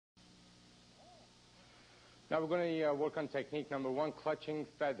Now we're going to work on technique number 1, clutching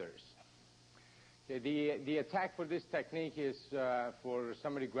feathers. Okay, the attack for this technique is for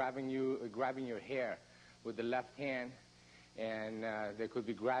somebody grabbing your hair with the left hand, and they could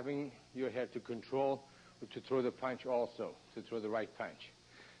be grabbing your hair to control or to throw the punch also, to throw the right punch.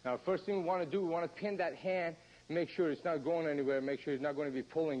 Now, first thing we want to do, we want to pin that hand, make sure it's not going anywhere, make sure it's not going to be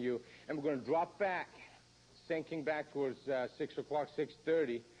pulling you, and we're going to drop back, sinking back towards 6 o'clock,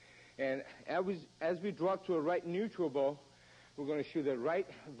 6:30, and as we drop to a right neutral bow, we're going to shoot a right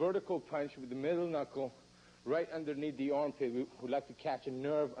vertical punch with the middle knuckle right underneath the armpit. We would like to catch a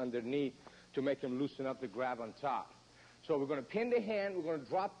nerve underneath to make him loosen up the grab on top. So we're going to pin the hand, we're going to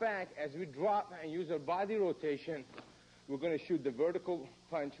drop back. As we drop and use our body rotation, we're going to shoot the vertical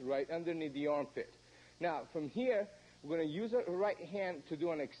punch right underneath the armpit. Now, from here, we're going to use our right hand to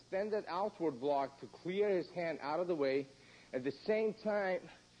do an extended outward block to clear his hand out of the way. At the same time,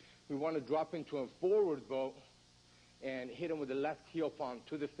 we want to drop into a forward bow and hit him with the left heel palm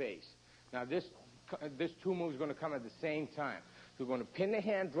to the face. Now, this two moves are going to come at the same time. So we're going to pin the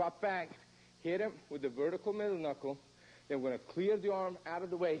hand, drop back, hit him with the vertical middle knuckle. Then we're going to clear the arm out of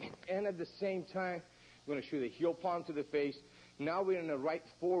the way, and at the same time, we're going to shoot a heel palm to the face. Now we're in a right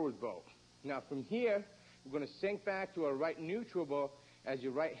forward bow. Now from here, we're going to sink back to a right neutral bow as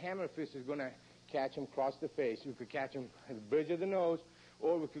your right hammer fist is going to catch him across the face. We could catch him at the bridge of the nose,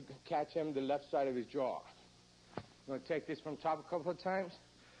 or we could catch him the left side of his jaw. I'm going to take this from top a couple of times.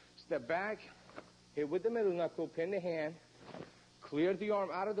 Step back, hit with the middle knuckle, pin the hand, clear the arm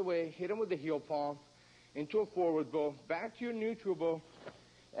out of the way, hit him with the heel palm, into a forward bow, back to your neutral bow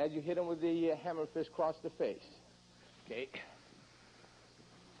as you hit him with the hammer fist across the face. Okay.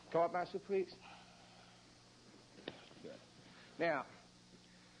 Come up, Master, please. Good. Now,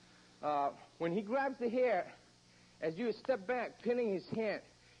 when he grabs the hair, as you step back, pinning his hand,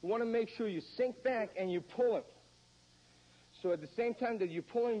 you want to make sure you sink back and you pull him. So at the same time that you're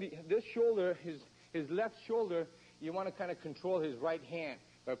pulling this shoulder, his left shoulder, you want to kind of control his right hand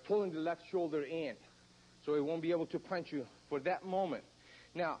by pulling the left shoulder in, so he won't be able to punch you for that moment.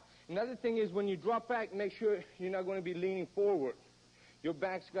 Now, another thing is when you drop back, make sure you're not going to be leaning forward. Your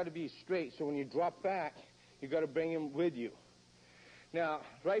back's got to be straight, so when you drop back, you got to bring him with you. Now,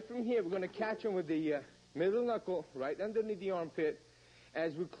 right from here, we're going to catch him with the middle knuckle right underneath the armpit.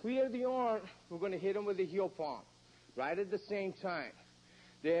 As we clear the arm, we're going to hit him with the heel palm right at the same time.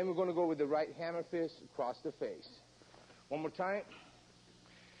 Then we're going to go with the right hammer fist across the face. One more time.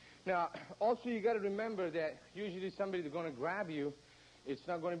 Now, also you got to remember that usually somebody's going to grab you. It's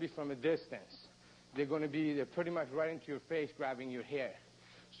not going to be from a distance. They're pretty much right into your face grabbing your hair.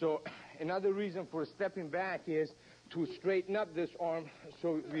 So another reason for stepping back is to straighten up this arm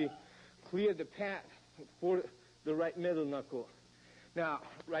so we clear the path for the right middle knuckle. Now,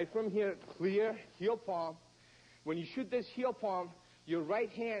 right from here, clear heel palm. When you shoot this heel palm, your right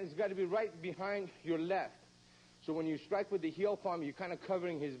hand has got to be right behind your left. So when you strike with the heel palm, you're kind of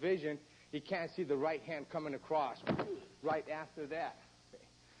covering his vision. He can't see the right hand coming across right after that. Okay.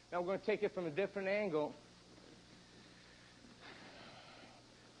 Now we're going to take it from a different angle.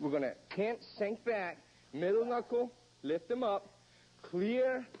 We're going to pin, sink back, middle knuckle, lift him up,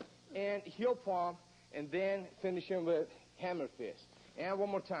 clear, and heel palm, and then finish him with hammer fist. And one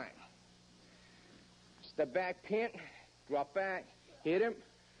more time. Step back, pin, drop back, hit him,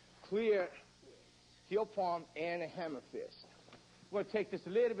 clear, heel palm, and a hammer fist. We're going to take this a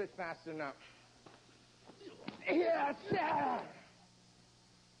little bit faster now. Yes, sir!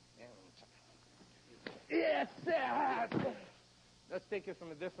 Yes, sir! Let's take it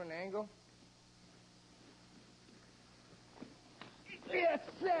from a different angle. Yes,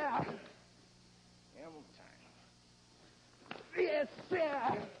 sir! And one time. Yes,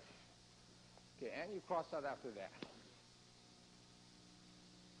 sir! Okay, and you cross out after that.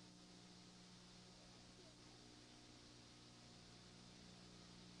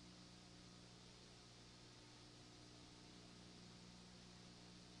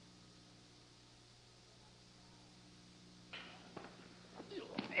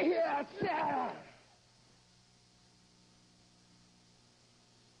 Yes, sir!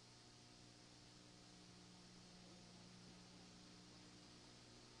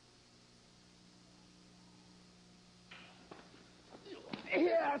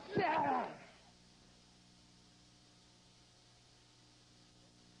 Yes, sir!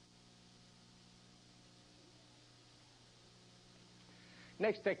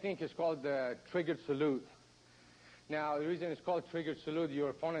 Next technique is called the triggered salute. Now, the reason it's called triggered salute, your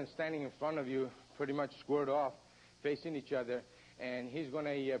opponent standing in front of you, pretty much squared off, facing each other, and he's going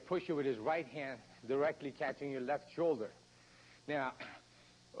to push you with his right hand, directly catching your left shoulder. Now,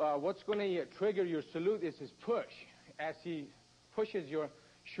 what's going to trigger your salute is his push. As he pushes your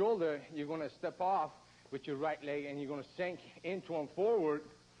shoulder, you're going to step off with your right leg, and you're going to sink into him forward,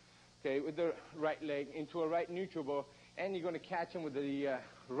 okay, with the right leg into a right neutral bow, and you're going to catch him with the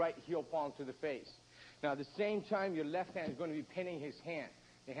right heel palm to the face. Now, at the same time, your left hand is going to be pinning his hand,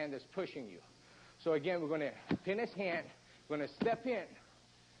 the hand that's pushing you. So again, we're going to pin his hand, we're going to step in,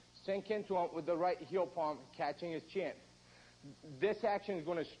 sink into him with the right heel palm, catching his chin. This action is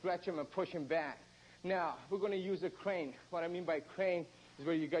going to stretch him and push him back. Now, we're going to use a crane. What I mean by crane is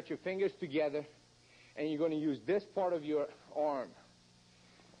where you got your fingers together, and you're going to use this part of your arm.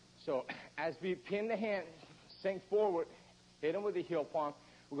 So as we pin the hand, sink forward, hit him with the heel palm,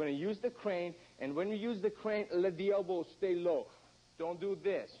 we're going to use the crane, and when you use the crane, let the elbow stay low. Don't do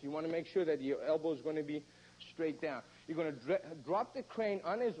this. You want to make sure that your elbow is going to be straight down. You're going to drop the crane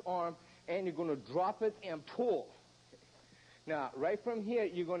on his arm, and you're going to drop it and pull. Now, right from here,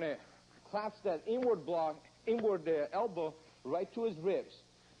 you're going to collapse that inward elbow right to his ribs.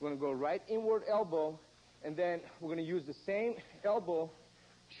 We're going to go right inward elbow, and then we're going to use the same elbow,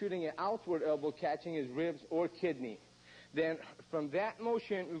 shooting an outward elbow, catching his ribs or kidney. Then from that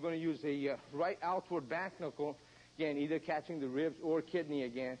motion, we're going to use a right outward back knuckle, again, either catching the ribs or kidney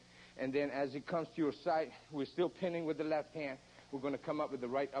again. And then as it comes to your side, we're still pinning with the left hand. We're going to come up with the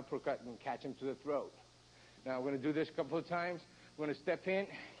right uppercut and catch him to the throat. Now, we're going to do this a couple of times. We're going to step in,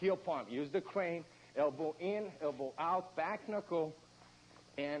 heel palm, use the crane, elbow in, elbow out, back knuckle,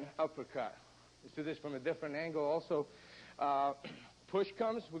 and uppercut. Let's do this from a different angle also. Push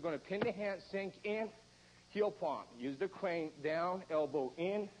comes, we're going to pin the hand, sink in, heel palm. Use the crane, down, elbow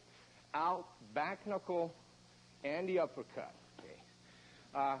in, out, back knuckle, and the uppercut.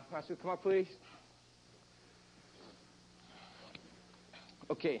 Okay. Master, come up, please.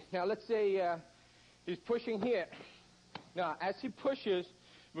 Okay, now let's say he's pushing here. Now, as he pushes,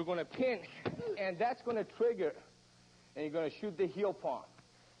 we're going to pin, and that's going to trigger, and you're going to shoot the heel palm.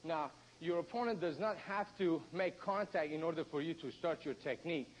 Now, your opponent does not have to make contact in order for you to start your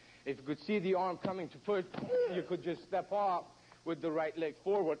technique. If you could see the arm coming to push, you could just step off with the right leg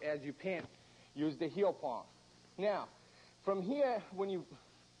forward as you pin. Use the heel palm. Now, from here, when you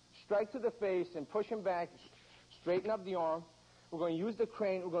strike to the face and push him back, straighten up the arm, we're going to use the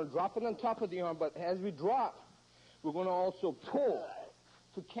crane. We're going to drop it on top of the arm, but as we drop, we're going to also pull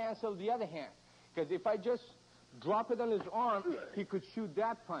to cancel the other hand. Because if I just drop it on his arm, he could shoot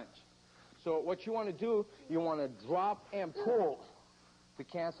that punch. So what you want to do, you want to drop and pull to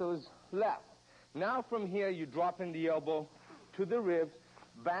cancel his left. Now from here, you drop in the elbow to the ribs,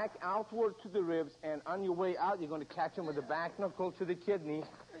 back outward to the ribs, and on your way out, you're going to catch him with the back knuckle to the kidney,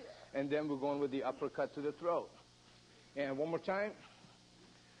 and then we're going with the uppercut to the throat. And one more time.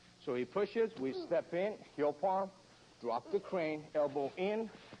 So he pushes, we step in, heel palm, drop the crane, elbow in,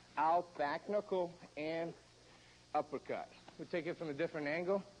 out, back knuckle, and uppercut. We'll take it from a different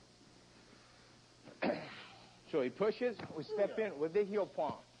angle. So he pushes, we step in with the heel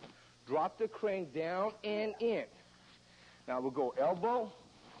palm. Drop the crane down and in. Now we'll go elbow,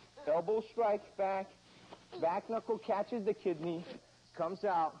 elbow strikes back, back knuckle catches the kidney, comes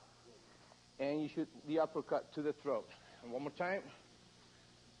out, and you shoot the uppercut to the throat. And one more time.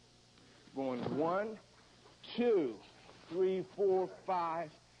 Going 1, 2, 3, 4, 5,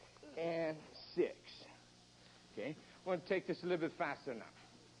 and 6. Okay? I want to take this a little bit faster now.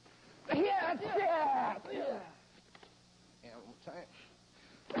 Yes, yes! And one more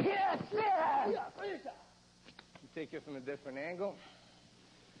time. Yes, yes! Take it from a different angle.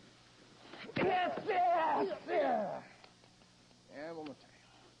 Yes, yes! And one more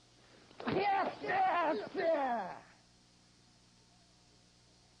time. Yes, yes! Yes, yes!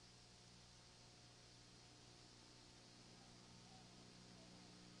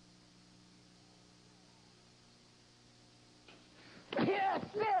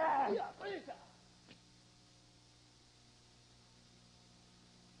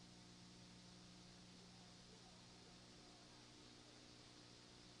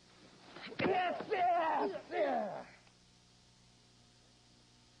 Yes, yes!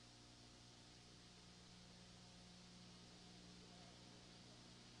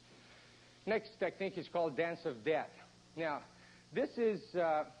 Next technique is called Dance of Death. Now, this is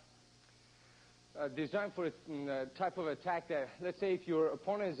designed for a type of attack that, let's say if your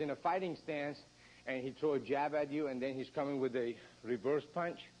opponent is in a fighting stance and he throws a jab at you and then he's coming with a reverse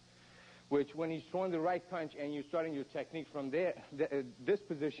punch, which when he's throwing the right punch and you're starting your technique from there, this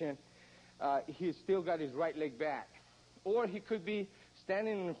position, he's still got his right leg back. Or he could be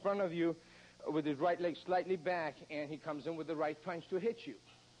standing in front of you with his right leg slightly back and he comes in with the right punch to hit you.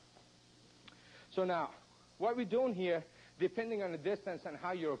 So now, what we're doing here, depending on the distance and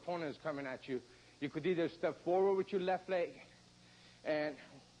how your opponent is coming at you, you could either step forward with your left leg and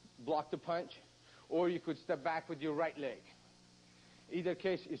block the punch, or you could step back with your right leg. Either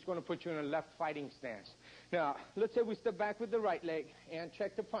case, it's going to put you in a left fighting stance. Now, let's say we step back with the right leg and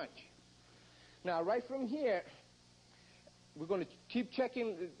check the punch. Now, right from here, we're going to keep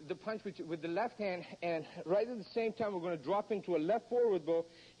checking the punch with the left hand, and right at the same time, we're going to drop into a left forward blow,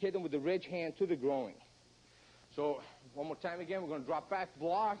 hit him with the ridge hand to the groin. So, one more time again, we're going to drop back,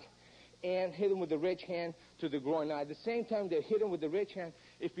 block, and hit him with the ridge hand to the groin. Now, at the same time they hit him with the ridge hand,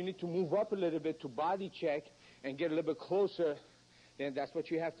 if you need to move up a little bit to body check and get a little bit closer, then that's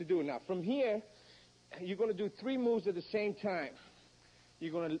what you have to do. Now, from here, you're going to do 3 moves at the same time.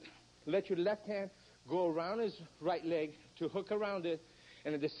 You're going to let your left hand go around his right leg to hook around it,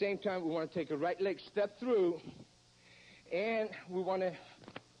 and at the same time, we want to take a right leg step through, and we want to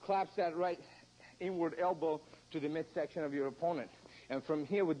collapse that right inward elbow to the midsection of your opponent. And from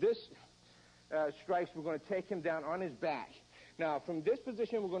here, with this strikes, we're going to take him down on his back. Now, from this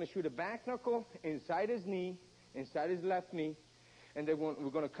position, we're going to shoot a back knuckle inside his knee, inside his left knee, and then we're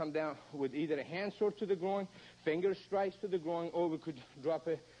going to come down with either a hand sword to the groin, finger strikes to the groin, or we could drop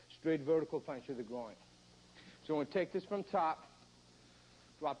a straight vertical punch to the groin. So we're going to take this from top,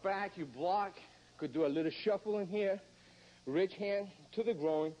 drop back, you block, could do a little shuffle in here, ridge hand to the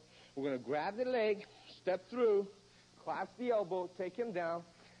groin. We're going to grab the leg, step through, collapse the elbow, take him down,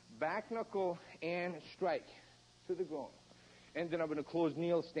 back knuckle, and strike to the groin. And then I'm going to close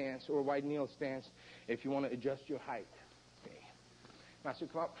kneel stance or wide kneel stance if you want to adjust your height. Okay. Master,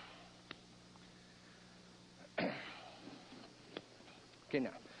 come up. Okay,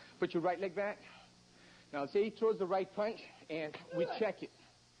 now, put your right leg back. Now, say he throws the right punch, and we check it.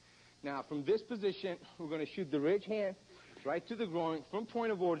 Now, from this position, we're going to shoot the ridge hand right to the groin from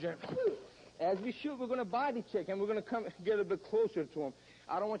point of origin. As we shoot, we're going to body check, and we're going to come get a bit closer to him.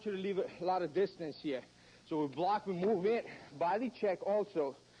 I don't want you to leave a lot of distance here. So we block, we move in, body check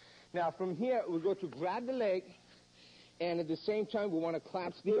also. Now, from here, we go to grab the leg, and at the same time, we want to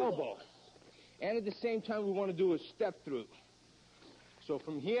collapse the elbow. And at the same time, we want to do a step through. So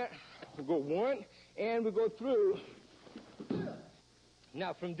from here, we go 1, and we go through.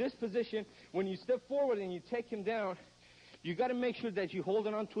 Now, from this position, when you step forward and you take him down, you got to make sure that you're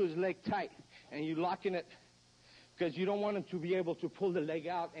holding onto his leg tight and you're locking it, because you don't want him to be able to pull the leg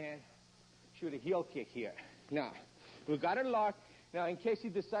out and shoot a heel kick here. Now, we got it locked. Now, in case he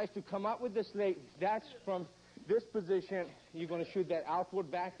decides to come out with this leg, that's from this position. You're going to shoot that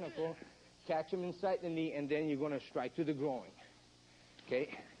outward back knuckle, catch him inside the knee, and then you're going to strike to the groin. Okay,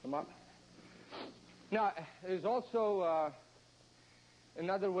 come up. Now, there's also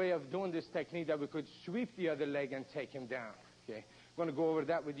another way of doing this technique that we could sweep the other leg and take him down. Okay, I'm going to go over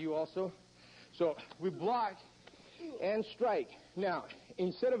that with you also. So we block and strike. Now,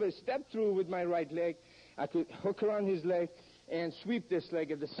 instead of a step through with my right leg, I could hook around his leg and sweep this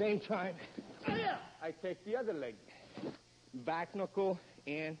leg. At the same time, I take the other leg, back knuckle,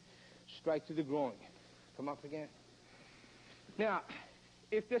 and strike to the groin. Come up again. Now,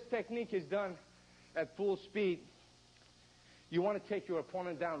 if this technique is done at full speed, you want to take your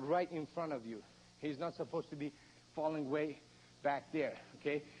opponent down right in front of you. He's not supposed to be falling way back there,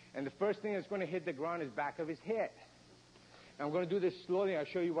 okay? And the first thing that's going to hit the ground is back of his head. And I'm going to do this slowly. I'll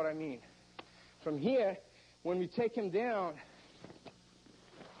show you what I mean. From here, when we take him down,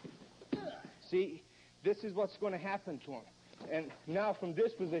 see, this is what's going to happen to him. And now from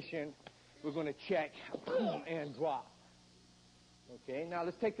this position, we're going to check and drop. Okay, now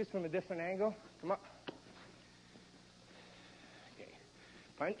let's take this from a different angle. Come up. Okay,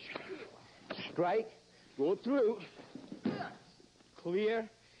 punch, strike, go through, clear,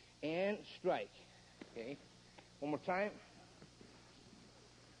 and strike. Okay, one more time.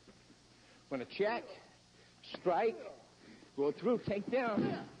 I'm going to check, strike, go through, take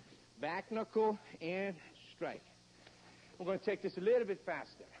down, back knuckle, and strike. We're going to take this a little bit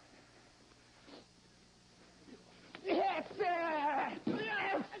faster. Yes, sir!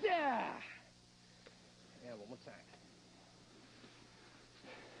 Yes, sir! Yeah, one more time.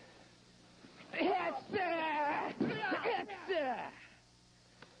 Yes, sir! Yes, sir!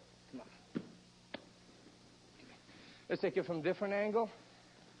 Come on. Let's take it from a different angle.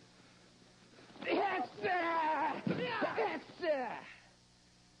 Yes, sir! Yes, sir!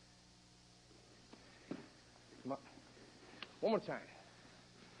 Come on. One more time.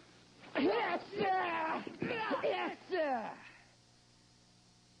 Yes, sir! Yes, sir!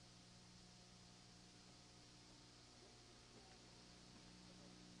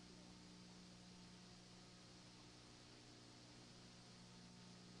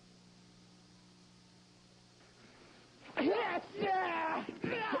 Yes, Yes,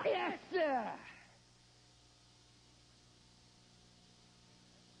 sir! Yes, sir!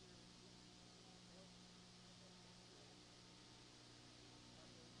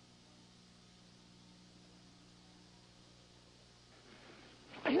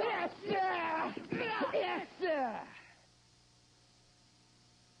 Yes, sir! Yes, sir!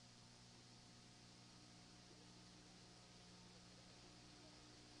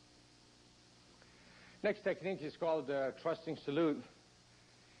 Next technique is called trusting salute.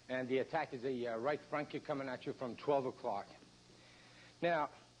 And the attack is a right front kick coming at you from 12 o'clock. Now,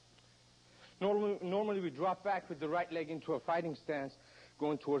 normally we drop back with the right leg into a fighting stance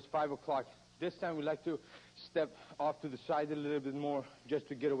going towards 5 o'clock. This time we like to step off to the side a little bit more just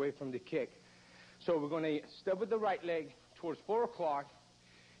to get away from the kick. So we're going to step with the right leg towards 4 o'clock,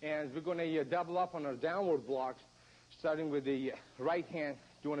 and we're going to double up on our downward blocks, starting with the right hand,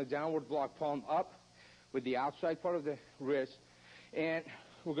 doing a downward block, palm up with the outside part of the wrist, and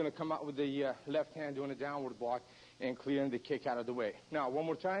we're going to come out with the left hand doing a downward block and clearing the kick out of the way. Now, one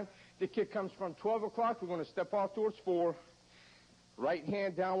more time. The kick comes from 12 o'clock. We're going to step off towards 4. Right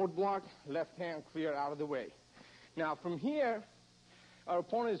hand downward block, left hand clear out of the way. Now, from here, our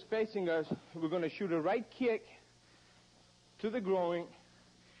opponent is facing us. We're going to shoot a right kick to the groin,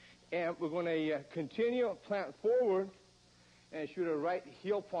 and we're going to continue, plant forward, and shoot a right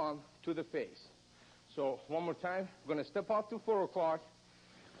heel palm to the face. So, one more time. We're going to step off to 4 o'clock,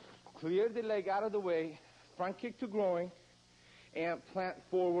 clear the leg out of the way, front kick to groin, and plant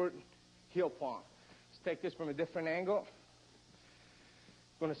forward, heel palm. Let's take this from a different angle.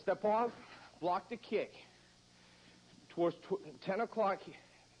 Going to step off, block the kick. Towards 10 o'clock,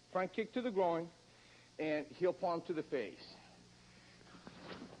 front kick to the groin, and heel palm to the face.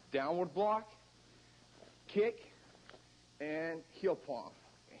 Downward block, kick, and heel palm.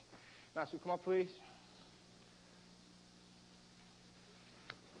 Okay. Master, come up, please.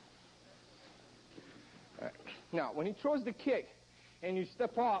 All right. Now, when he throws the kick, and you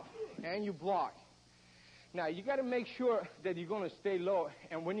step off, and you block, now, you got to make sure that you're going to stay low.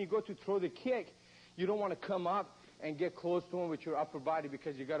 And when you go to throw the kick, you don't want to come up and get close to him with your upper body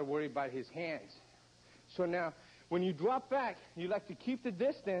because you got to worry about his hands. So now, when you drop back, you like to keep the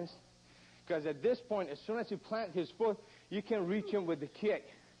distance because at this point, as soon as you plant his foot, you can reach him with the kick.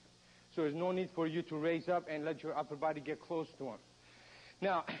 So there's no need for you to raise up and let your upper body get close to him.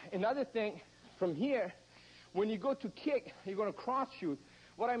 Now, another thing, from here, when you go to kick, you're going to cross shoot.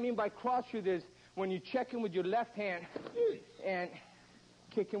 What I mean by cross shoot is when you check him with your left hand and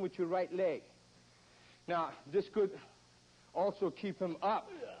kick him with your right leg. Now, this could also keep him up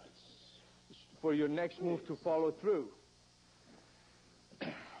for your next move to follow through.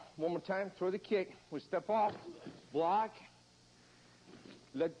 One more time, throw the kick. We step off, block,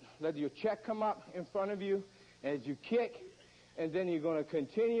 let your check come up in front of you as you kick, and then you're going to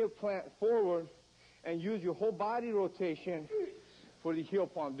continue, plant forward, and use your whole body rotation for the heel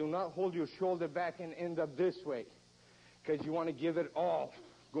palm. Do not hold your shoulder back and end up this way because you want to give it all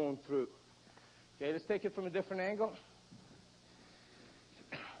going through. Okay, let's take it from a different angle.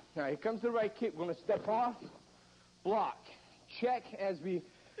 Now, here comes the right kick. We're going to step off, block, check as we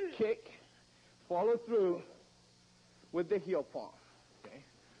kick, follow through with the heel palm. Okay,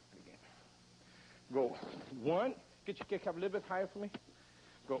 again. Go 1. Get your kick up a little bit higher for me.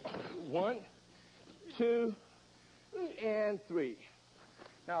 Go 1, 2, and 3.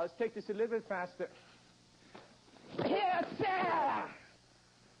 Now, let's take this a little bit faster. Yes, sir!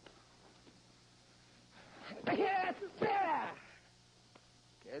 Yes, sir!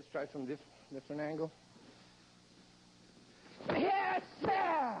 Okay, let's try from different angle. Yes,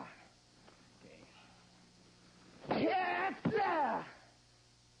 sir! Okay. Yes, sir!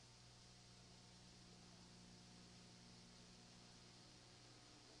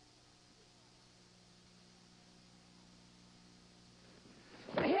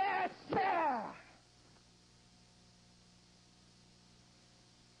 Yes, sir!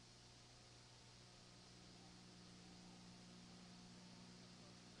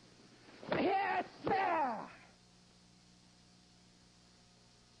 Yes, sir!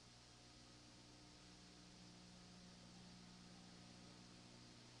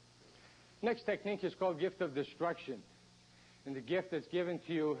 Next technique is called gift of destruction. And the gift that's given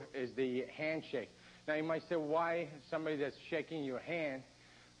to you is the handshake. Now, you might say, why somebody that's shaking your hand,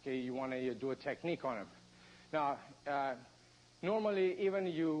 okay, you want to do a technique on him. Now, normally, even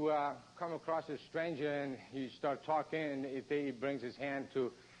you come across a stranger and you start talking, and if he brings his hand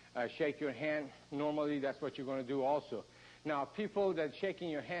to shake your hand, normally that's what you're going to do also. Now, people that shaking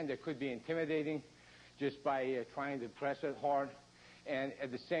your hand, that could be intimidating just by trying to press it hard. And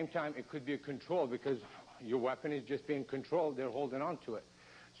at the same time, it could be a control because your weapon is just being controlled. They're holding on to it.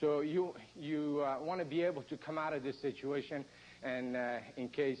 So you want to be able to come out of this situation, and in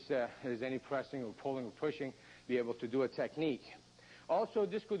case there's any pressing or pulling or pushing, be able to do a technique. Also,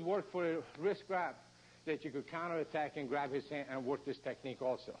 this could work for a wrist grab, that you could counterattack and grab his hand and work this technique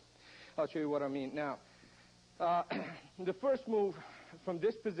also. I'll show you what I mean now. The first move from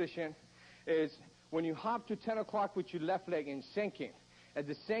this position is when you hop to 10 o'clock with your left leg and sinking. At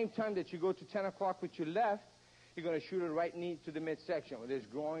the same time that you go to 10 o'clock with your left, you're going to shoot a right knee to the midsection, whether it's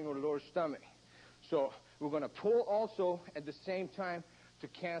groin or lower stomach. So we're going to pull also at the same time to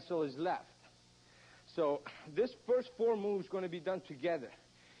cancel his left. So this first 4 moves going to be done together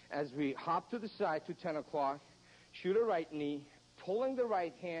as we hop to the side to 10 o'clock, shoot a right knee, pulling the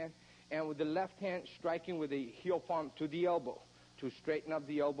right hand, and with the left hand striking with the heel palm to the elbow to straighten up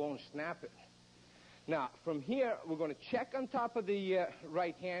the elbow and snap it. Now, from here, we're going to check on top of the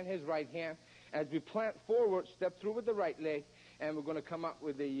right hand, his right hand, as we plant forward, step through with the right leg, and we're going to come up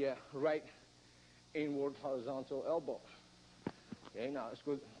with the right inward horizontal elbow. Okay, now let's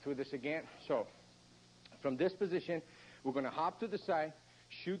go through this again. So, from this position, we're going to hop to the side,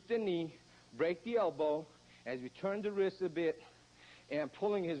 shoot the knee, break the elbow, as we turn the wrist a bit, and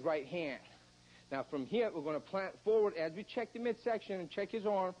pulling his right hand. Now, from here, we're going to plant forward as we check the midsection and check his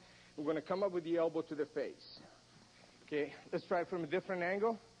arm. We're going to come up with the elbow to the face. Okay, let's try it from a different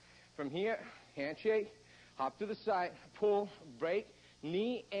angle. From here, handshake, hop to the side, pull, break,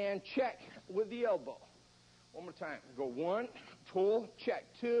 knee, and check with the elbow. One more time. Go 1, pull, check,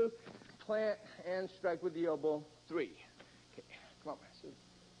 2, plant, and strike with the elbow, 3. Okay, come on, man.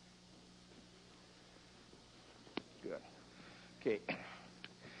 Good. Okay.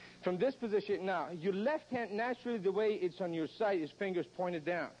 From this position, now, your left hand, naturally, the way it's on your side, is fingers pointed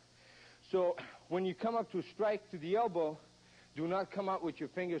down. So when you come up to strike to the elbow, do not come out with your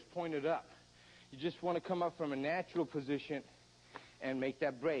fingers pointed up. You just want to come up from a natural position and make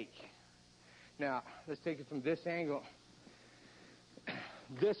that break. Now, let's take it from this angle,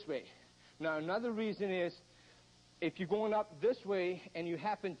 this way. Now, another reason is, if you're going up this way and you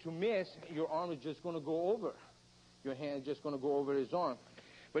happen to miss, your arm is just going to go over. Your hand is just going to go over his arm.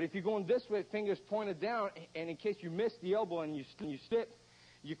 But if you're going this way, fingers pointed down, and in case you miss the elbow and you sit,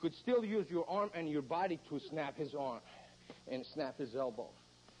 you could still use your arm and your body to snap his arm and snap his elbow.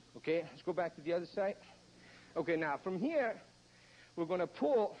 Okay, let's go back to the other side. Okay, now from here, we're going to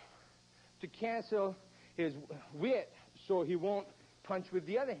pull to cancel his width so he won't punch with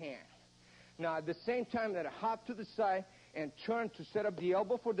the other hand. Now, at the same time that I hop to the side and turn to set up the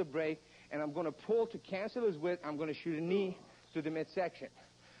elbow for the break, and I'm going to pull to cancel his width, I'm going to shoot a knee to the midsection.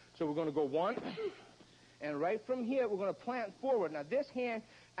 So we're going to go 1, and right from here, we're going to plant forward. Now, this hand,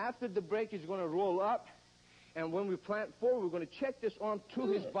 after the break, is going to roll up, and when we plant forward, we're going to check this arm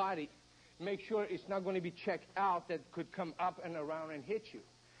to his body. Make sure it's not going to be checked out that could come up and around and hit you.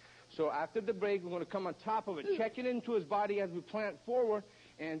 So after the break, we're going to come on top of it, check it into his body as we plant forward,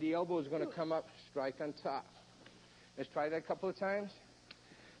 and the elbow is going to come up, strike on top. Let's try that a couple of times.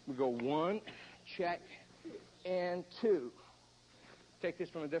 We go 1, check, and 2. Take this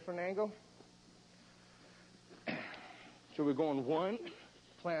from a different angle. So we're going 1,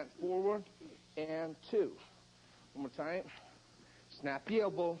 plant forward, and 2. One more time. Snap the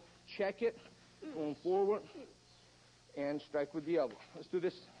elbow, check it, going forward, and strike with the elbow. Let's do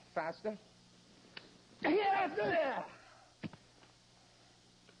this faster. Yes, sir.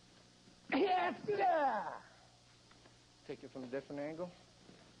 Yes, sir. Take it from a different angle.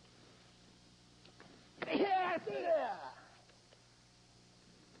 Yes, sir.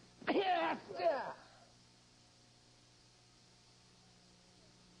 Yes, sir.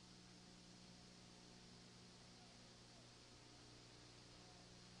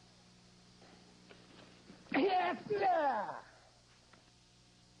 Yes, sir.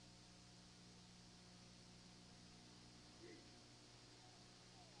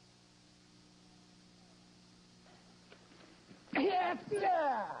 Yes,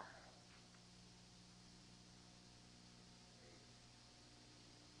 sir.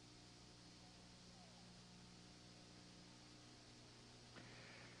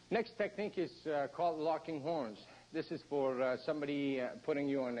 Next technique is called locking horns. This is for somebody putting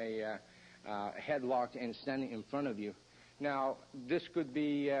you on a headlock and standing in front of you. Now, this could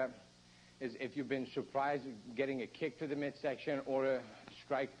be if you've been surprised getting a kick to the midsection or a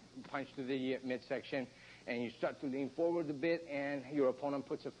strike punch to the midsection, and you start to lean forward a bit, and your opponent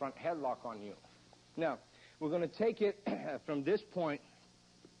puts a front headlock on you. Now, we're going to take it from this point,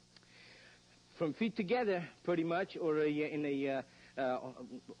 from feet together, pretty much, or in a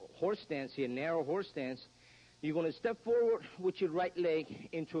horse stance here, narrow horse stance. You're going to step forward with your right leg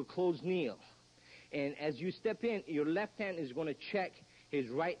into a closed kneel. And as you step in, your left hand is going to check his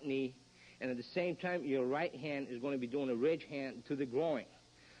right knee, and at the same time, your right hand is going to be doing a ridge hand to the groin.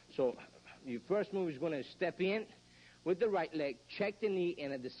 So your first move is going to step in with the right leg, check the knee,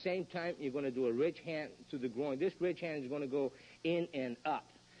 and at the same time, you're going to do a ridge hand to the groin. This ridge hand is going to go in and up.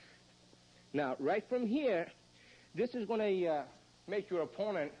 Now, right from here, this is going to make your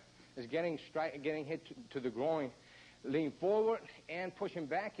opponent is getting hit to the groin, lean forward and pushing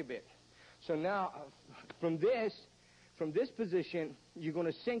back a bit. So now, from this position, you're going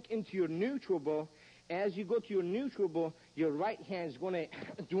to sink into your neutral bow. As you go to your neutral bow, your right hand is going to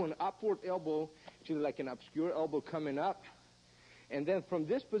do an upward elbow, to like an obscure elbow coming up. And then from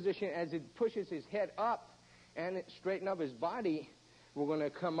this position, as it pushes his head up and it straighten up his body, we're going to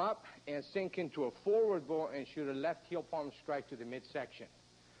come up and sink into a forward bow and shoot a left heel palm strike to the midsection.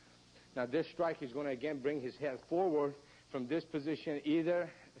 Now this strike is going to again bring his head forward. From this position, either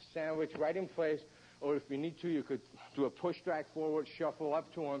a sandwich right in place, or if you need to, you could do a push strike forward, shuffle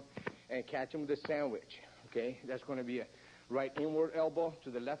up to him, and catch him with a sandwich. Okay, that's going to be a right inward elbow to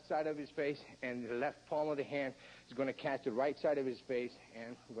the left side of his face, and the left palm of the hand is going to catch the right side of his face,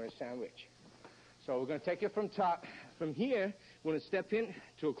 and we're going to sandwich. So we're going to take it from top. From here, we're going to step in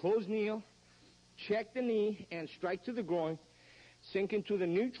to a closed kneel, check the knee, and strike to the groin, sink into the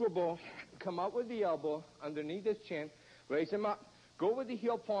neutral bow, come up with the elbow underneath his chin, raise him up, go with the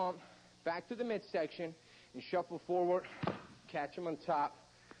heel palm back to the midsection, and shuffle forward, catch him on top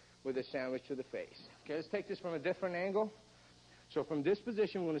with a sandwich to the face. Okay, let's take this from a different angle. So from this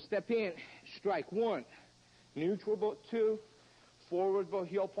position, we're going to step in, strike 1, neutral bow 2, forward bow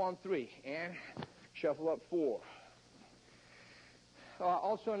heel palm 3, and shuffle up 4.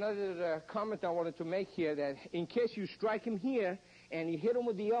 Also, another comment I wanted to make here, that in case you strike him here and you hit him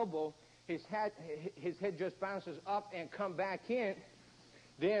with the elbow, his head just bounces up and come back in,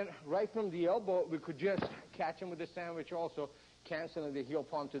 then right from the elbow, we could just catch him with the sandwich also, canceling the heel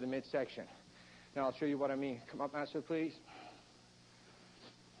palm to the midsection. Now I'll show you what I mean. Come up, Master, please.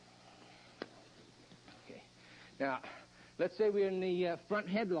 Okay. Now, let's say we're in the front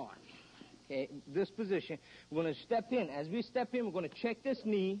headlock. Okay, this position. We're going to step in. As we step in, we're going to check this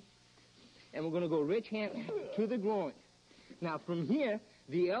knee, and we're going to go ridge hand to the groin. Now, from here,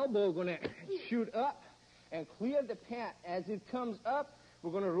 the elbow is going to shoot up and clear the path. As it comes up,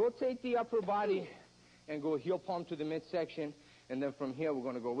 we're going to rotate the upper body and go heel palm to the midsection, and then from here, we're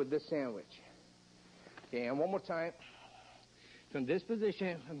going to go with the sandwich. Okay, and one more time. From this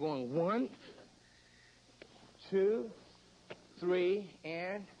position, I'm going 1, 2, 3,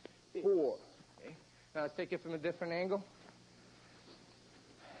 and 4. Okay. Now let's take it from a different angle.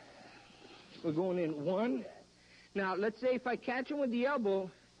 We're going in 1. Now let's say if I catch him with the elbow,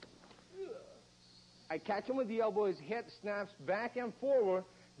 his head snaps back and forward,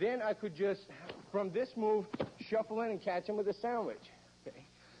 then I could just, from this move, shuffle in and catch him with a sandwich. Okay.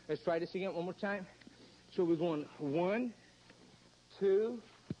 Let's try this again one more time. So we're going 1, 2,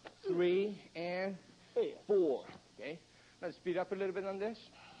 3, and 4. Okay. Let's speed up a little bit on this.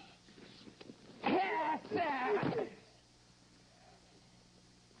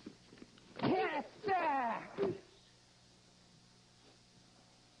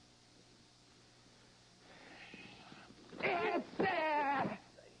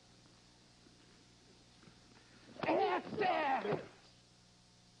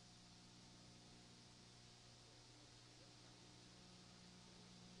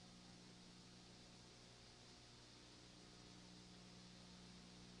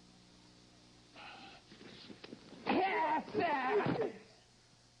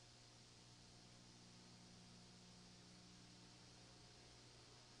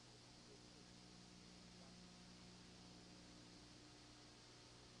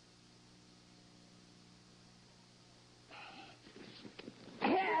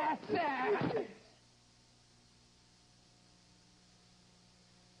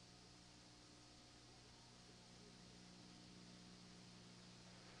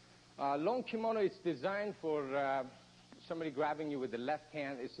 Long kimono is designed for somebody grabbing you with the left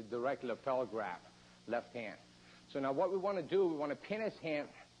hand. It's a direct lapel grab, left hand. So now what we want to do, we want to pin his hand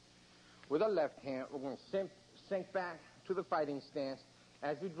with our left hand. We're going to sink back to the fighting stance.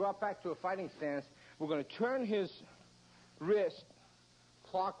 As we drop back to a fighting stance, we're going to turn his wrist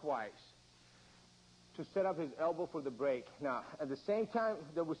clockwise to set up his elbow for the break. Now, at the same time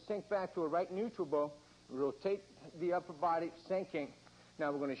that we sink back to a right neutral bow, rotate the upper body, sinking.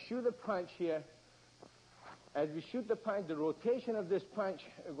 Now we're going to shoot a punch here. As we shoot the punch, the rotation of this punch,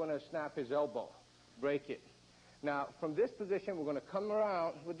 we're going to snap his elbow, break it. Now, from this position, we're going to come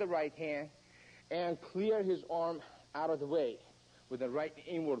around with the right hand and clear his arm out of the way with the right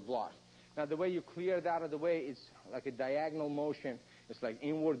inward block. Now, the way you clear it out of the way, it's like a diagonal motion. It's like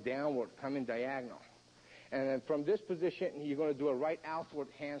inward, downward, coming diagonal. And then from this position, you're going to do a right outward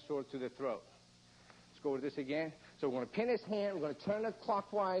hand sword to the throat. Let's go with this again. So we're going to pin his hand. We're going to turn it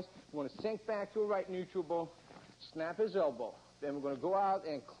clockwise. We're going to sink back to a right neutral bow, snap his elbow. Then we're going to go out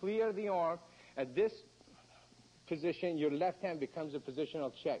and clear the arm. At this position, your left hand becomes a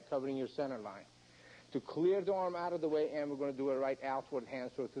positional check, covering your center line. To clear the arm out of the way, and we're going to do a right outward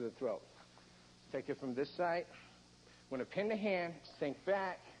hand sword to the throat. Take it from this side. We're going to pin the hand, sink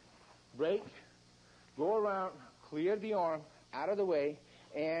back, break, go around, clear the arm out of the way,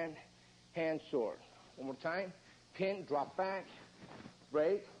 and hand sword. One more time. Pin, drop back,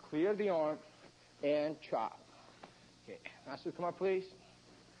 break, clear the arm, and chop. Okay, Master, come up, please.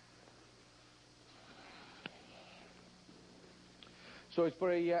 So it's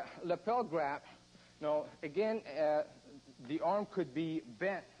for a lapel grab. Now, again, the arm could be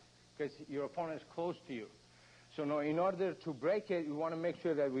bent because your opponent is close to you. So now, in order to break it, we want to make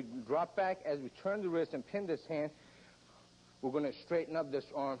sure that we drop back as we turn the wrist and pin this hand. We're going to straighten up this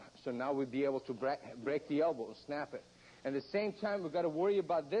arm, so now we'll be able to break the elbow and snap it. At the same time, we've got to worry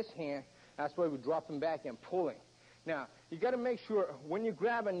about this hand. That's why we're dropping back and pulling. Now, you got to make sure when you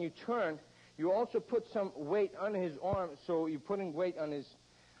grab and you turn, you also put some weight on his arm, so you're putting weight on his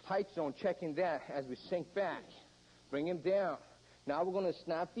height zone, checking that as we sink back. Bring him down. Now we're going to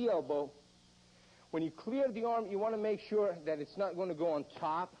snap the elbow. When you clear the arm, you want to make sure that it's not going to go on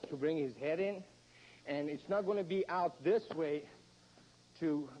top to bring his head in, and it's not going to be out this way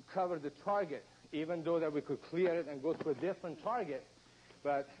to cover the target, even though that we could clear it and go to a different target.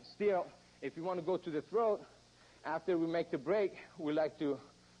 But still, if you want to go to the throat, after we make the break, we like to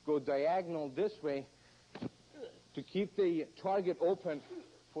go diagonal this way to keep the target open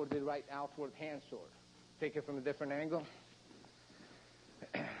for the right outward hand sword. Take it from a different angle.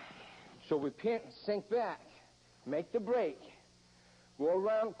 So we pin, sink back, make the break, go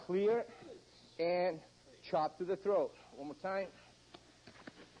around, clear, and chop to the throat. One more time.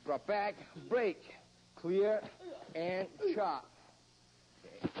 Drop back, break, clear, and chop.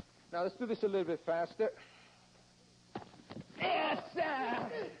 Okay. Now let's do this a little bit faster. Yes, sir!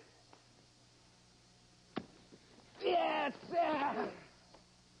 Yes, sir!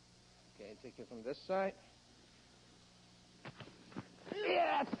 Okay, take it from this side.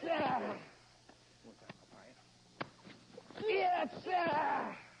 Yes, sir! Yes,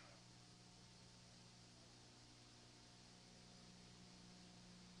 sir!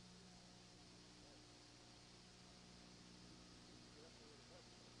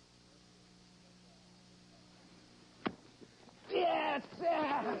 Yes,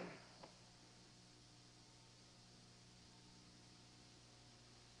 sir!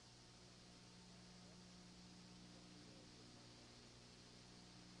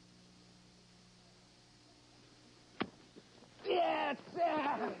 Yes,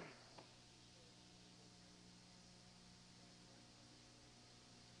 sir!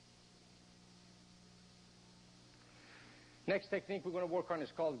 Next technique we're going to work on is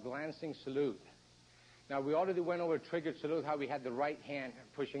called glancing salute. Now, we already went over triggered salute, how we had the right hand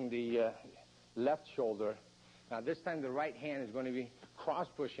pushing the left shoulder. Now, this time the right hand is going to be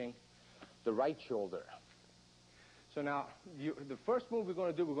cross-pushing the right shoulder. So now, the first move we're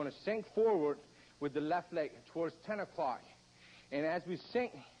going to do, we're going to sink forward with the left leg towards 10 o'clock. And as we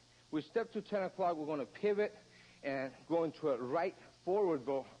sink, we step to 10 o'clock, we're going to pivot and go into a right forward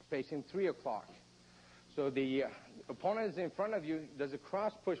bow facing 3 o'clock. So the opponent is in front of you, does a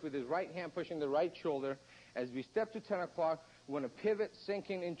cross push with his right hand pushing the right shoulder. As we step to 10 o'clock, we're going to pivot,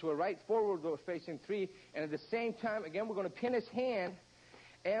 sinking into a right forward bow facing 3. And at the same time, again, we're going to pin his hand,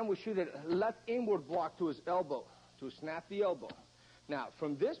 and we shoot a left inward block to his elbow to snap the elbow. Now,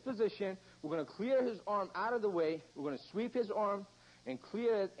 from this position, we're going to clear his arm out of the way. We're going to sweep his arm and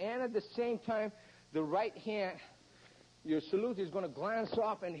clear it. And at the same time, the right hand, your salute is going to glance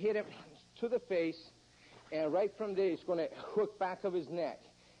off and hit him to the face. And right from there, it's going to hook back of his neck.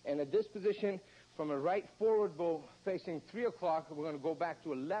 And at this position, from a right forward bow facing 3 o'clock, we're going to go back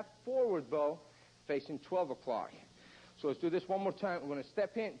to a left forward bow facing 12 o'clock. So let's do this one more time. We're going to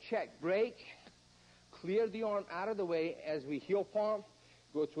step in, check, break, clear the arm out of the way as we heel palm,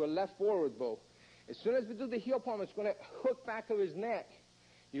 go to a left forward bow. As soon as we do the heel palm, it's going to hook back of his neck.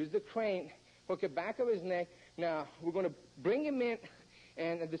 Use the crane, hook it back of his neck. Now, we're going to bring him in,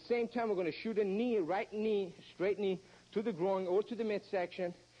 and at the same time, we're going to shoot a knee, right knee, straight knee, to the groin or to the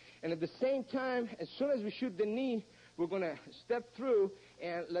midsection. And at the same time, as soon as we shoot the knee, we're going to step through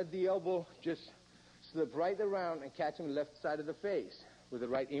and let the elbow just slip right around and catch him left side of the face with the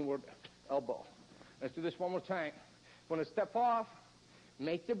right inward elbow. Let's do this one more time. We're going to step off,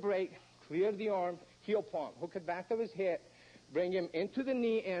 make the break, clear the arm, heel palm, hook it back of his head, bring him into the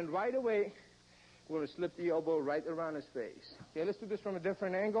knee, and right away, we're going to slip the elbow right around his face. Okay, let's do this from a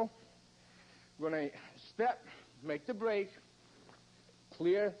different angle. We're going to step, make the break,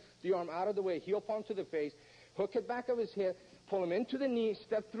 clear the arm out of the way, heel palm to the face, hook it back of his head, pull him into the knee,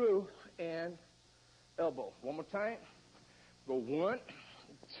 step through, and elbow. One more time. Go 1,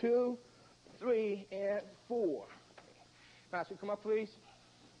 2, 3, and 4. Master, come up, please.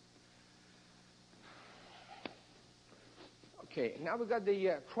 Okay, now we've got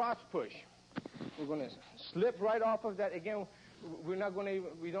the cross push. We're going to slip right off of that. Again, we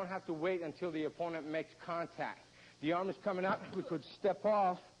don't have to wait until the opponent makes contact. The arm is coming up. We could step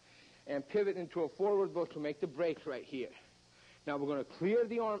off and pivot into a forward blow to make the break right here. Now we're going to clear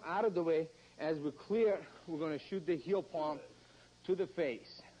the arm out of the way. As we clear, we're going to shoot the heel palm to the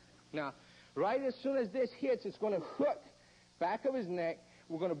face. Now, right as soon as this hits, it's going to hook back of his neck.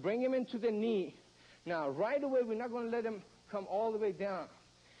 We're going to bring him into the knee. Now, right away, we're not going to let him come all the way down.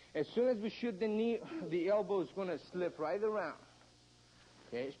 As soon as we shoot the knee, the elbow is going to slip right around.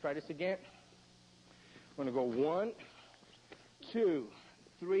 Okay, let's try this again. We're going to go 1, 2,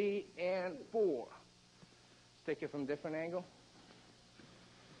 3, and 4. Let's take it from a different angle.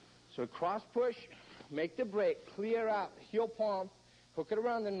 So cross push, make the break, clear out, heel palm, hook it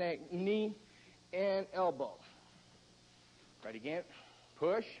around the neck, knee, and elbow. Right again.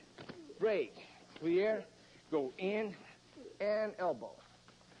 Push, break, clear, go in, and elbow.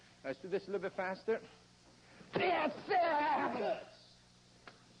 Let's do this a little bit faster. Yes, sir!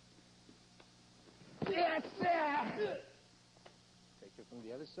 Yes, sir! Take it from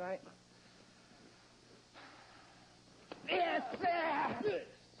the other side. Yes, sir!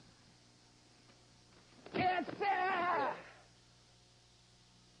 Yes, sir!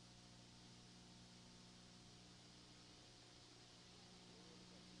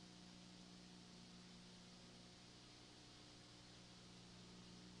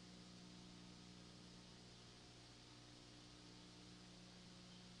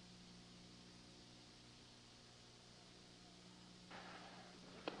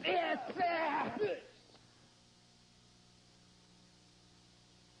 Yes, sir!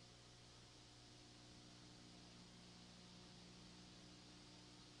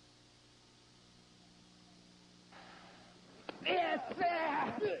 Yes, sir!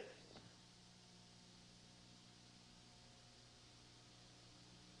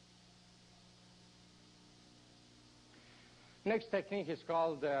 Next technique is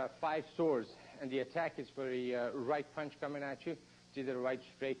called 5 swords, and the attack is for a right punch coming at you. It's either a right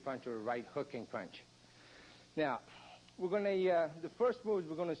straight punch or a right hooking punch. Now, we're going to, the first move is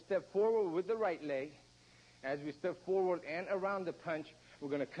we're going to step forward with the right leg. As we step forward and around the punch, we're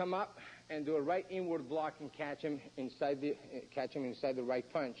going to come up and do a right inward block and catch him inside the right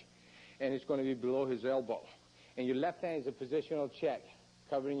punch. And it's going to be below his elbow. And your left hand is a positional check,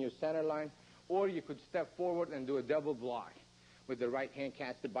 covering your center line. Or you could step forward and do a double block. With the right hand,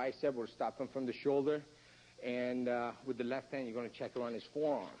 catch the bicep or stop him from the shoulder. And with the left hand, you're going to check around his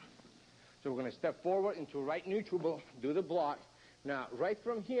forearm. So we're going to step forward into a right neutral, do the block. Now, right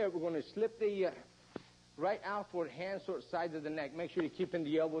from here, we're going to slip the right outward hand sort of side of the neck. Make sure you're keeping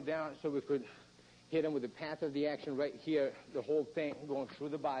the elbow down so we could hit him with the path of the action right here, the whole thing going through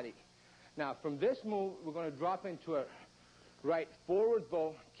the body. Now, from this move, we're going to drop into a right forward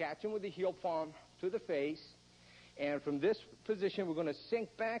bow, catch him with the heel palm to the face. And from this position, we're going to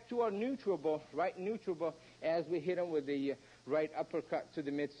sink back to our neutral bow, right neutral bow, as we hit him with the right uppercut to the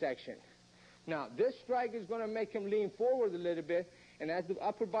midsection. Now, this strike is going to make him lean forward a little bit, and as the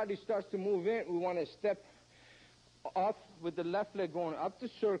upper body starts to move in, we want to step off with the left leg going up the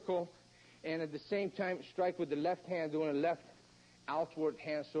circle, and at the same time strike with the left hand, doing a left outward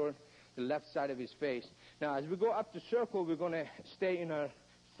hand sword, the left side of his face. Now, as we go up the circle, we're going to stay in our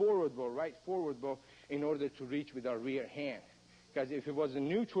forward bow, right forward bow, in order to reach with our rear hand. Because if it was a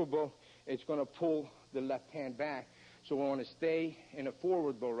neutral bow, it's going to pull the left hand back. So we want to stay in a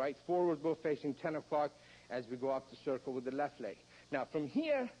forward bow, right forward bow facing 10 o'clock as we go up the circle with the left leg. Now, from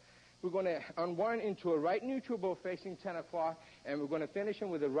here, we're going to unwind into a right neutral bow facing 10 o'clock, and we're going to finish him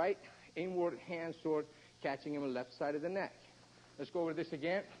with a right inward hand sword, catching him on the left side of the neck. Let's go over this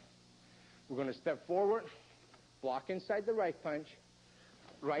again. We're going to step forward, block inside the right punch,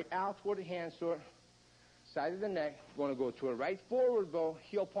 right outward hand sword, side of the neck. We're going to go to a right forward bow,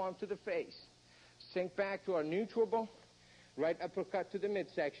 heel palm to the face. Sink back to our neutral bow, right uppercut to the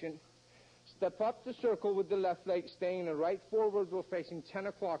midsection. Step up the circle with the left leg, staying in a right forward bow facing 10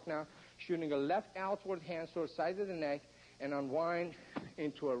 o'clock now, shooting a left outward hand sword, side of the neck, and unwind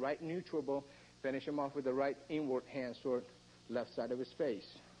into a right neutral bow. Finish him off with a right inward hand sword, left side of his face.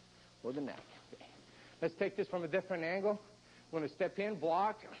 or the neck. Okay. Let's take this from a different angle. I'm going to step in,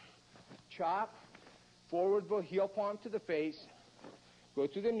 block, chop, forward bow, heel palm to the face, go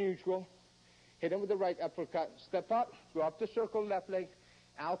to the neutral, hit him with the right uppercut, step up, go up the circle, left leg,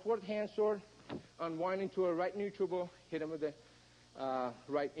 outward hand sword, unwind into a right neutral bow, hit him with the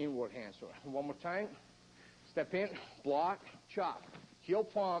right inward hand sword. One more time. Step in, block, chop, heel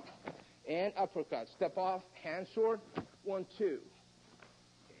palm, and uppercut. Step off, hand sword, 1, 2. Okay.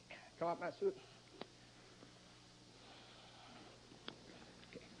 Come up, Masood.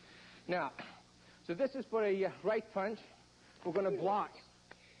 Okay. Now, so this is for a right punch. We're going to block.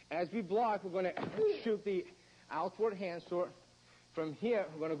 As we block, we're going to shoot the outward hand sword. From here,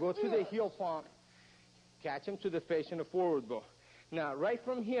 we're going to go to the heel palm, catch him to the face in a forward bow. Now, right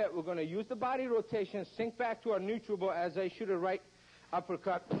from here, we're going to use the body rotation, sink back to our neutral bow as I shoot a right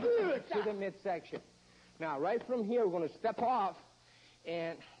uppercut to the midsection. Now, right from here, we're going to step off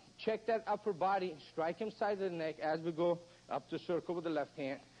and check that upper body, strike him side of the neck as we go up the circle with the left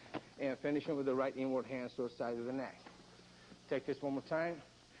hand, and finish him with the right inward hand sword side of the neck. Take this one more time.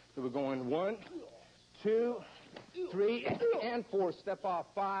 So we're going 1, 2, 3, and 4. Step off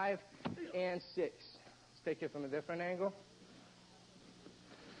 5 and 6. Let's take it from a different angle.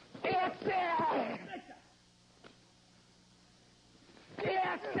 Yes, sir!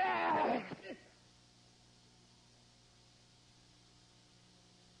 Yes, sir!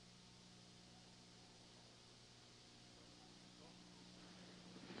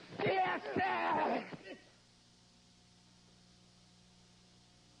 Yes, sir!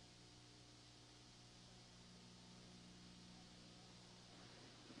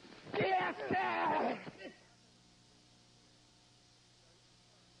 Yes, sir!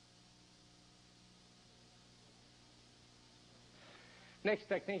 Next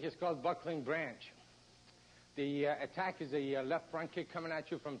technique is called buckling branch. The attack is a left front kick coming at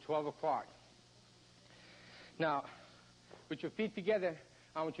you from 12 o'clock. Now, with your feet together,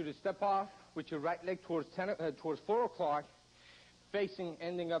 I want you to step off with your right leg towards 4 o'clock,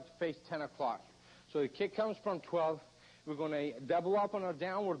 ending up to face 10 o'clock. So the kick comes from 12. We're going to double up on our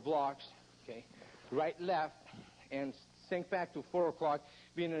downward blocks, okay, right, left, and sink back to 4 o'clock,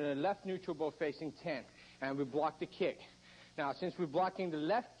 being in a left neutral bow facing 10. And we block the kick. Now, since we're blocking the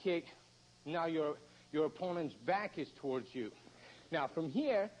left kick, now your opponent's back is towards you. Now, from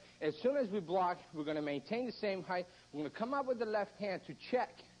here, as soon as we block, we're going to maintain the same height. We're going to come up with the left hand to check.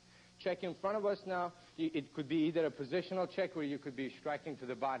 Check in front of us now. It could be either a positional check or you could be striking to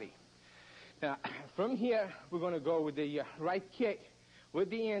the body. Now, from here, we're going to go with the right kick with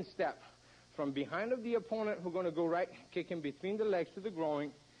the instep. From behind of the opponent, we're going to go right kick in between the legs to the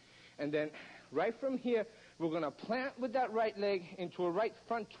groin. And then right from here, we're going to plant with that right leg into a right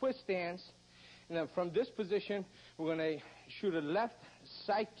front twist stance. And then from this position, we're going to shoot a left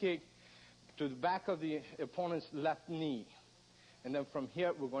side kick to the back of the opponent's left knee. And then from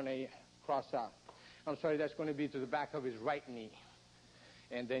here, we're going to cross out. I'm sorry, that's going to be to the back of his right knee.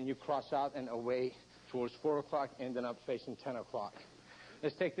 And then you cross out and away towards 4 o'clock, ending up facing 10 o'clock.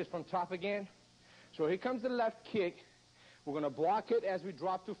 Let's take this from top again. So here comes the left kick. We're going to block it as we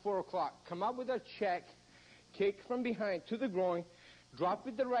drop to 4 o'clock. Come up with a check, kick from behind to the groin, drop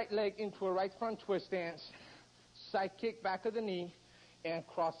with the right leg into a right front twist stance, side kick back of the knee, and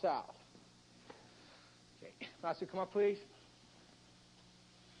cross out. Okay, Master, come up, please.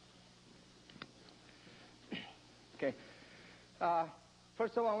 Okay.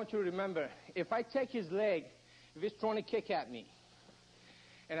 First of all, I want you to remember, if I take his leg, if he's throwing a kick at me,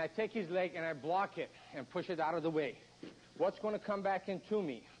 and I take his leg and I block it and push it out of the way, what's going to come back into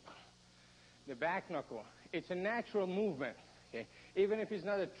me? The back knuckle. It's a natural movement. Okay? Even if he's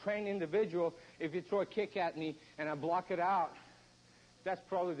not a trained individual, if you throw a kick at me and I block it out, that's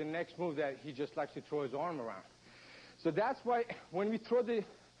probably the next move that he just likes to throw his arm around. So that's why when we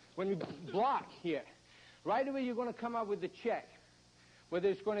block here, right away you're going to come out with the check. Whether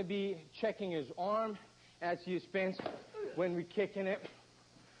it's going to be checking his arm as he spins when we're kicking it,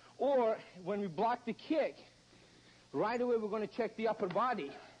 or when we block the kick, right away we're going to check the upper body.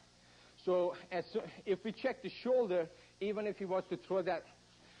 So if we check the shoulder, even if he was to throw that,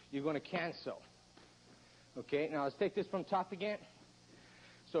 you're going to cancel. Okay, now let's take this from top again.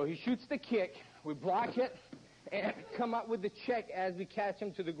 So he shoots the kick, we block it, and come up with the check as we catch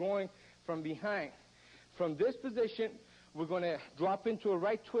him to the groin from behind. From this position, we're going to drop into a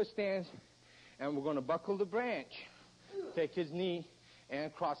right twist stance, and we're going to buckle the branch. Take his knee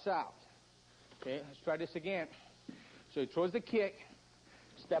and cross out. Okay, let's try this again. So he throws the kick,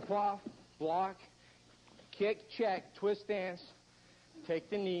 step off, block, kick, check, twist stance, take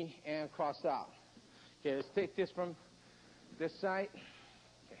the knee, and cross out. Okay, let's take this from this side.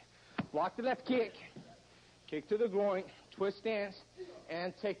 Okay. block the left kick, kick to the groin, twist stance,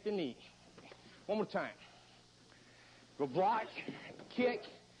 and take the knee. One more time. Go block, kick,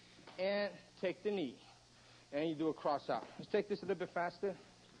 and take the knee. And you do a cross out. Let's take this a little bit faster.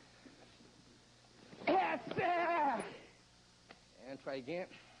 Yes, sir. And try again.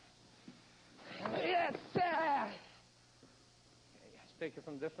 Yes, sir. Okay, let's take it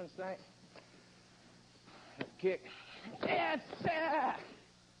from a different side. Kick. Yes, sir.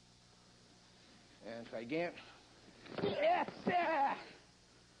 And try again. Yes, sir.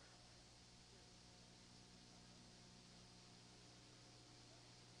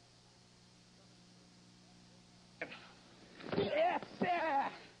 Yes, sir.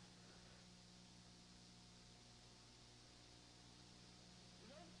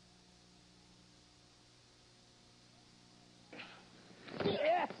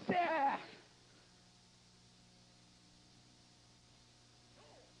 Yes, sir.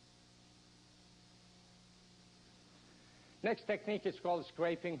 Next technique is called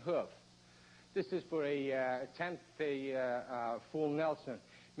scraping hoof. This is for attempt a full Nelson,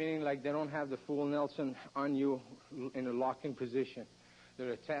 meaning like they don't have the full Nelson on you in a locking position.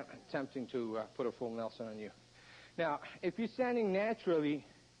 They're attempting to put a full Nelson on you. Now, if you're standing naturally,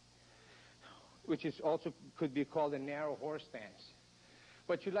 which is also could be called a narrow horse stance,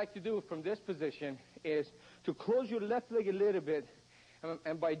 what you like to do from this position is to close your left leg a little bit,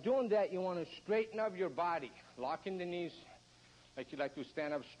 and by doing that, you want to straighten up your body, locking the knees like you like to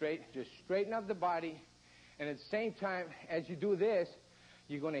stand up straight. Just straighten up the body, and at the same time, as you do this,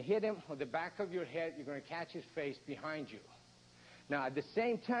 you're going to hit him with the back of your head. You're going to catch his face behind you. Now, at the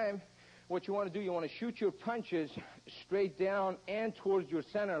same time, what you want to do, you want to shoot your punches straight down and towards your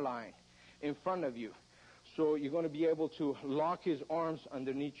center line in front of you. So you're going to be able to lock his arms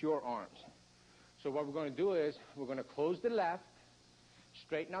underneath your arms. So what we're going to do is we're going to close the left,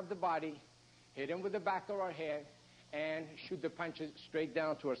 straighten up the body, hit him with the back of our head, and shoot the punches straight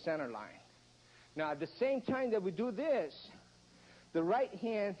down to our center line. Now, at the same time that we do this, the right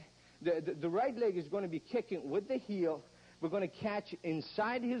hand, the right leg is going to be kicking with the heel. We're going to catch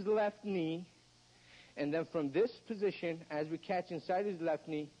inside his left knee, and then from this position, as we catch inside his left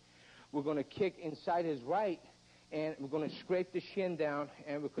knee, we're going to kick inside his right, and we're going to scrape the shin down,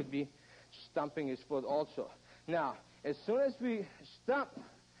 and we could be stumping his foot also. Now, as soon as we stump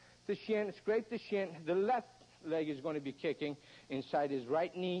the shin, scrape the shin, the left leg is going to be kicking inside his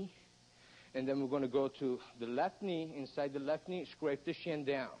right knee, and then we're going to go to the left knee, inside the left knee, scrape the shin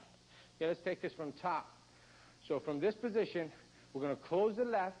down. Okay, let's take this from top. So from this position, we're going to close the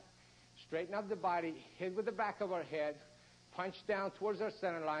left, straighten up the body, hit with the back of our head, punch down towards our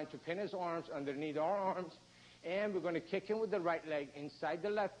center line to pin his arms underneath our arms, and we're going to kick him with the right leg inside the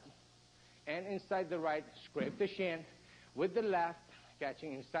left and inside the right, scrape the shin with the left,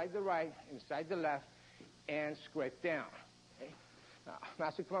 catching inside the right, inside the left, and scrape down. Okay? Now,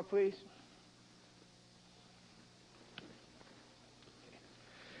 Master, come up, please.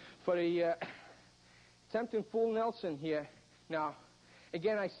 For the attempting full Nelson here. Now,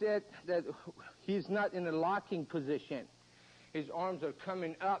 again, I said that he's not in a locking position. His arms are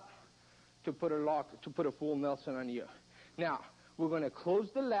coming up to put a full Nelson on you. Now, we're going to close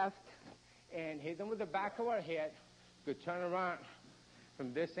the left and hit him with the back of our head. We could turn around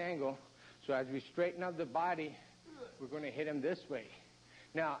from this angle. So as we straighten up the body, we're going to hit him this way.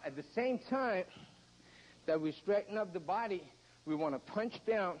 Now, at the same time that we straighten up the body, we want to punch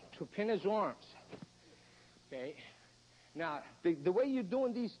down to pin his arms. Okay? Now, the way you're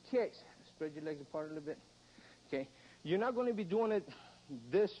doing these kicks, spread your legs apart a little bit. Okay? You're not going to be doing it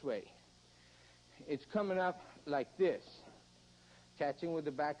this way. It's coming up like this, catching with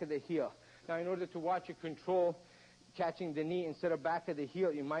the back of the heel. Now, in order to watch your control, catching the knee instead of back of the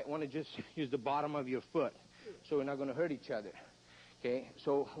heel, you might want to just use the bottom of your foot, so we're not going to hurt each other. Okay?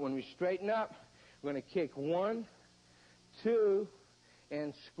 So when we straighten up, we're going to kick 1, 2,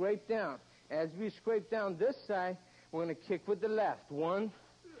 and scrape down. As we scrape down this side, we're going to kick with the left. 1,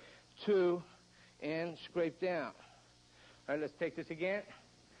 2, and scrape down. All right, let's take this again.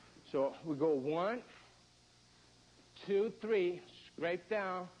 So we go 1, 2, 3, scrape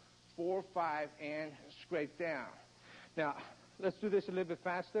down, 4, 5, and scrape down. Now, let's do this a little bit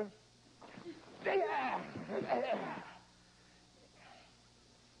faster. Yes!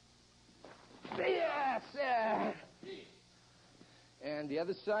 And the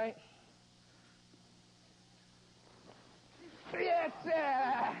other side. Yes! And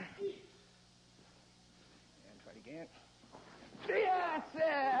try it again. Yes!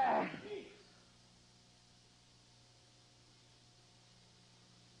 Try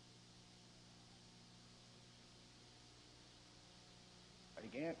it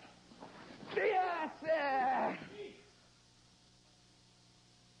again.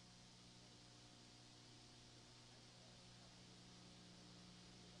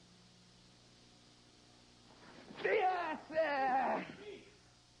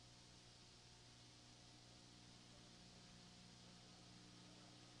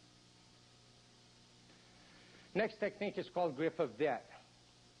 Next technique is called grip of death.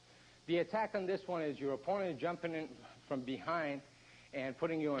 The attack on this one is your opponent jumping in from behind and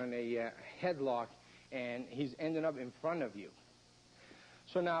putting you in a headlock, and he's ending up in front of you.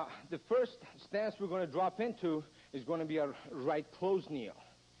 So now, the first stance we're going to drop into is going to be a right close kneel.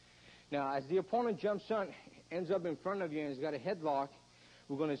 Now, as the opponent jumps on, ends up in front of you, and he's got a headlock,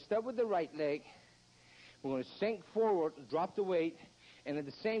 we're going to step with the right leg. We're going to sink forward, drop the weight, and at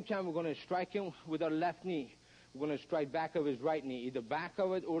the same time, we're going to strike him with our left knee. We're going to strike back of his right knee, either back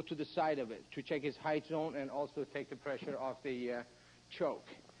of it or to the side of it, to check his height zone and also take the pressure off the choke.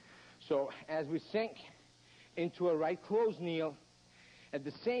 So as we sink into a right close kneel, at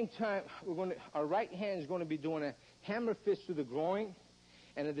the same time, our right hand is going to be doing a hammer fist to the groin,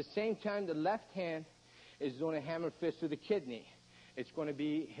 and at the same time, the left hand is doing a hammer fist to the kidney. It's going to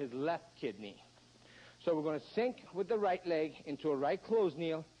be his left kidney. So we're going to sink with the right leg into a right close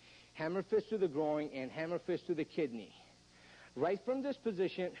kneel, hammer fist to the groin, and hammer fist to the kidney. Right from this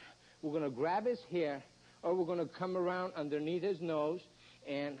position, we're going to grab his hair, or we're going to come around underneath his nose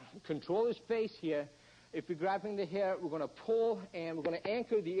and control his face here. If we're grabbing the hair, we're going to pull, and we're going to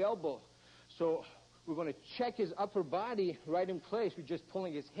anchor the elbow. So we're going to check his upper body right in place. We're just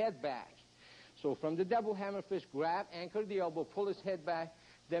pulling his head back. So from the double hammer fist, grab, anchor the elbow, pull his head back.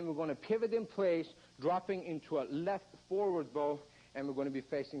 Then we're going to pivot in place, dropping into a left forward bow, and we're going to be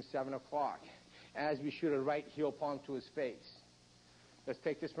facing 7 o'clock as we shoot a right heel palm to his face. Let's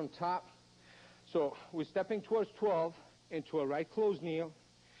take this from top. So we're stepping towards 12 into a right close kneel,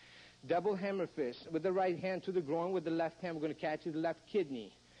 double hammer fist with the right hand to the groin. With the left hand, we're going to catch the left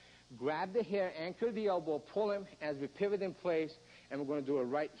kidney. Grab the hair, anchor the elbow, pull him as we pivot in place, and we're going to do a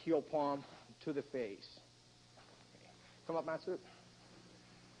right heel palm to the face. Okay. Come up, Master.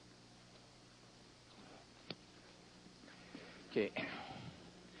 Okay.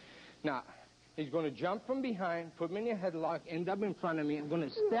 Now, he's going to jump from behind, put me in a headlock, end up in front of me. I'm going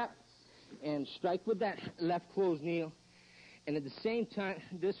to step and strike with that left closed kneel. And at the same time,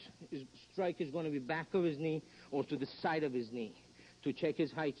 strike is going to be back of his knee or to the side of his knee to check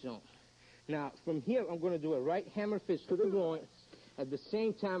his height zone. Now, from here, I'm going to do a right hammer fist to the groin. At the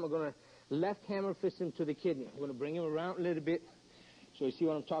same time, I'm going to left hammer fist him to the kidney. I'm going to bring him around a little bit so you see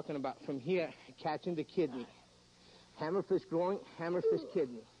what I'm talking about. From here, catching the kidney. Hammer fist groin, hammer fist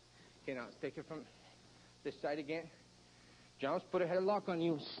kidney. Okay, now let's take it from this side again. Jumps, put a headlock on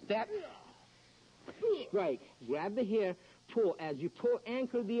you. Step, strike. Grab the hair, pull. As you pull,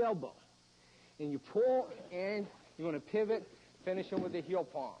 anchor the elbow. And you pull, and you're going to pivot, finish him with the heel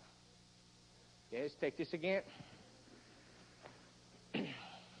palm. Okay, let's take this again.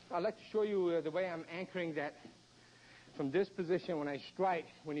 I'd like to show you the way I'm anchoring that. From this position, when I strike,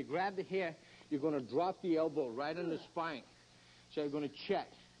 when you grab the hair, you're going to drop the elbow right on the spine. So you're going to check.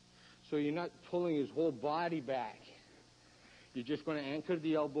 So you're not pulling his whole body back. You're just going to anchor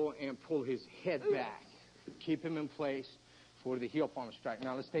the elbow and pull his head back. Keep him in place for the heel palm strike.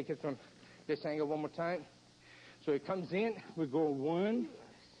 Now let's take it from this angle one more time. So it comes in, we go 1,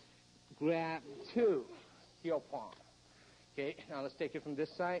 grab 2, heel palm. Okay, now let's take it from this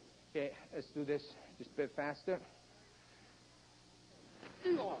side. Okay, let's do this just a bit faster.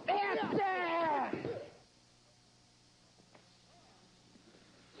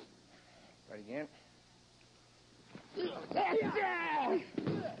 Right again.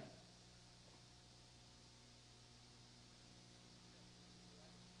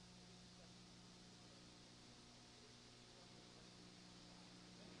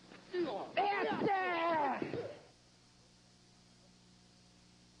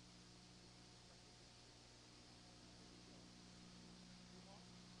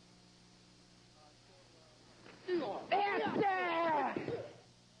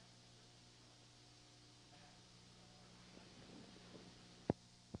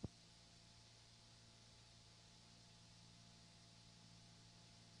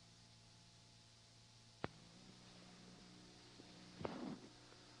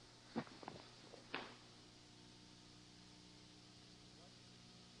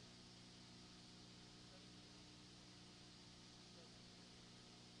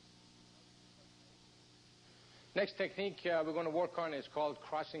 Next technique we're going to work on is called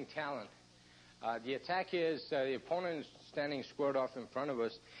crossing talon. The attack is the opponent is standing squared off in front of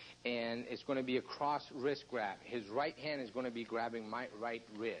us, and it's going to be a cross wrist grab. His right hand is going to be grabbing my right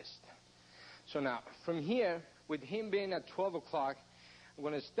wrist. So now, from here, with him being at 12 o'clock, I'm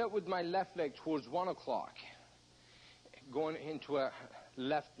going to step with my left leg towards 1 o'clock, going into a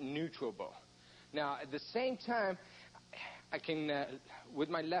left neutral bow. Now, at the same time, I can, with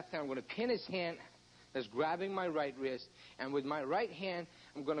my left hand, I'm going to pin his hand that's grabbing my right wrist, and with my right hand,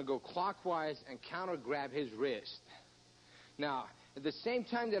 I'm going to go clockwise and counter grab his wrist. Now, at the same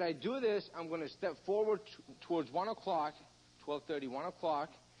time that I do this, I'm going to step forward towards 1 o'clock, 12:30, 1 o'clock,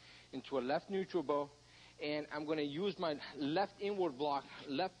 into a left neutral bow, and I'm going to use my left inward block,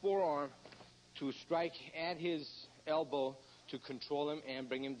 left forearm, to strike at his elbow to control him and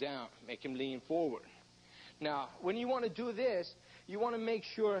bring him down, make him lean forward. Now, when you want to do this, you want to make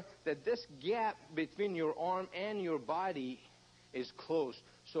sure that this gap between your arm and your body is closed.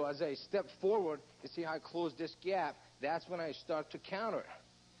 So as I step forward, you see how I close this gap? That's when I start to counter.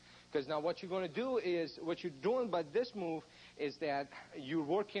 Because now what you're going to do is, what you're doing by this move is that you're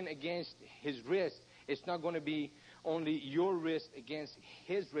working against his wrist. It's not going to be only your wrist against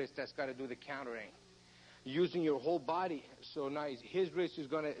his wrist that's got to do the countering. Using your whole body. So now his wrist is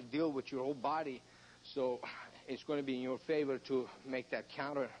going to deal with your whole body. So it's going to be in your favor to make that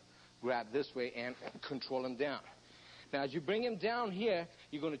counter grab this way and control him down. Now, as you bring him down here,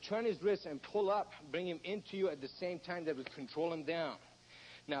 you're going to turn his wrist and pull up, bring him into you at the same time that we control him down.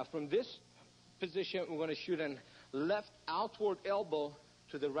 Now, from this position, we're going to shoot a left outward elbow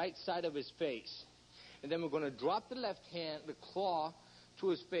to the right side of his face. And then we're going to drop the left hand, the claw, to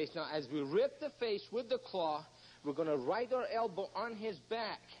his face. Now, as we rip the face with the claw, we're going to right our elbow on his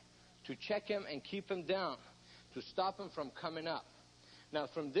back to check him and keep him down, to stop him from coming up. Now,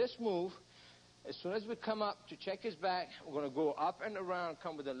 from this move, as soon as we come up to check his back, we're going to go up and around,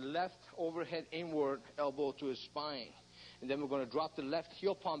 come with the left overhead inward elbow to his spine. And then we're going to drop the left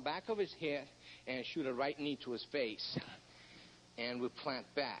heel palm back of his head and shoot a right knee to his face. And we plant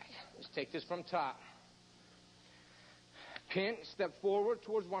back. Let's take this from top. Pin, step forward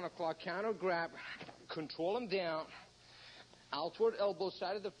towards 1 o'clock, counter grab, control him down, outward elbow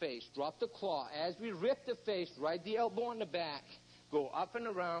side of the face, drop the claw. As we rip the face, right the elbow on the back, go up and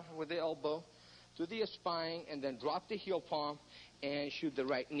around with the elbow to the spine, and then drop the heel palm and shoot the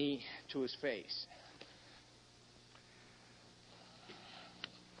right knee to his face.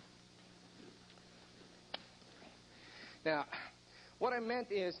 Now, what I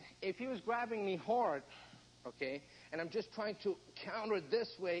meant is, if he was grabbing me hard, okay, and I'm just trying to counter this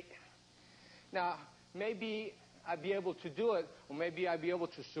way, now, maybe I'd be able to do it, or maybe I'd be able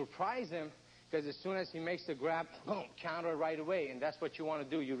to surprise him, because as soon as he makes the grab, boom, counter right away, and that's what you want to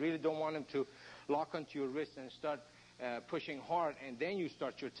do. You really don't want him to lock onto your wrist and start pushing hard, and then you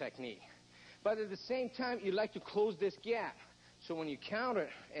start your technique. But at the same time, you like to close this gap. So when you counter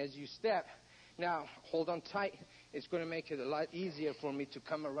as you step, now hold on tight. It's going to make it a lot easier for me to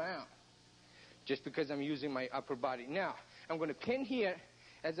come around, just because I'm using my upper body. Now, I'm going to pin here.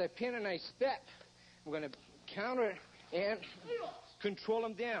 As I pin and I step, I'm going to counter and control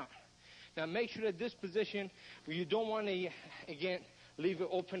him down. Now, make sure that this position, you don't want to, again, leave an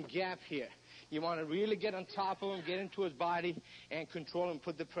open gap here. You want to really get on top of him, get into his body, and control him,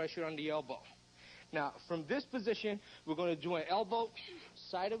 put the pressure on the elbow. Now, from this position, we're going to do an elbow,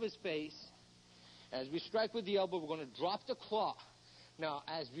 side of his face. As we strike with the elbow, we're going to drop the claw. Now,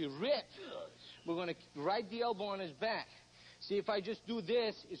 as we rip, we're going to right the elbow on his back. See, if I just do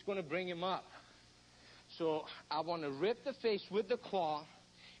this, it's going to bring him up. So I want to rip the face with the claw,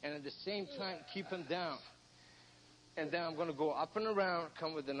 and at the same time, keep him down. And then I'm going to go up and around,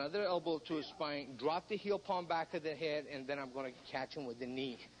 come with another elbow to his spine, drop the heel palm back of the head, and then I'm going to catch him with the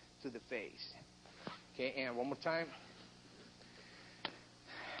knee to the face. Okay, and one more time.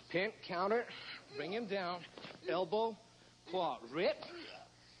 Pin, counter, bring him down, elbow, claw, rip,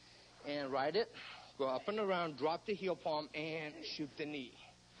 and ride it. Go up and around, drop the heel palm, and shoot the knee.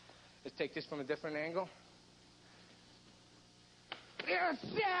 Let's take this from a different angle. Yes,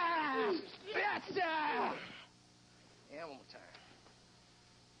 sir! Yes, sir! And one more time.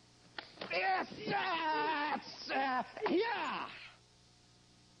 Yes, sir! Yeah!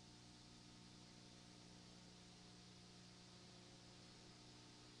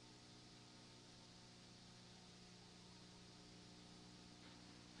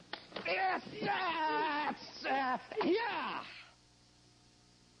 Yes, yeah! Yes,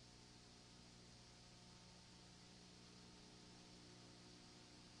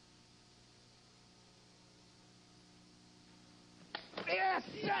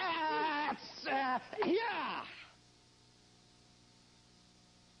 yeah!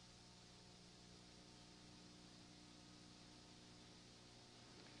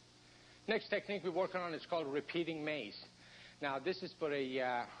 Next technique we're working on is called repeating maze. Now, this is for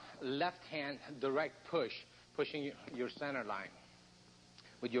a left hand direct push, pushing your center line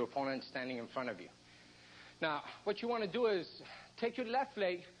with your opponent standing in front of you. Now, what you want to do is take your left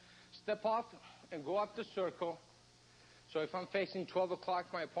leg, step off, and go up the circle, So if I'm facing 12 o'clock,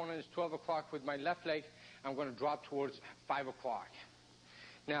 my opponent is 12 o'clock with my left leg, I'm going to drop towards 5 o'clock.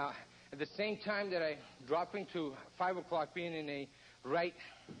 Now, at the same time that I drop into 5 o'clock, being in a right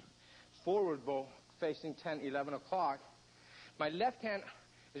forward bow, facing 10, 11 o'clock, my left hand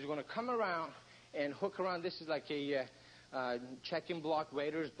is going to come around and hook around. This is like a check-in block,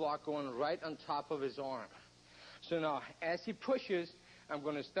 waiter's block going right on top of his arm. So now, as he pushes, I'm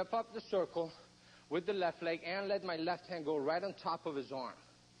going to step up the circle with the left leg and let my left hand go right on top of his arm.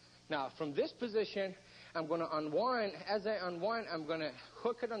 Now, from this position, I'm going to unwind. As I unwind, I'm going to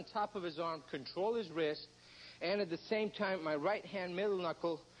hook it on top of his arm, control his wrist, and at the same time, my right hand middle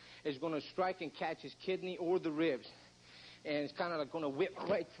knuckle is going to strike and catch his kidney or the ribs. And it's kind of like going to whip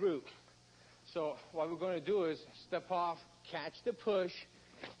right through. So what we're going to do is step off, catch the push,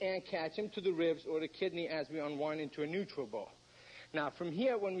 and catch him to the ribs or the kidney as we unwind into a neutral bow. Now, from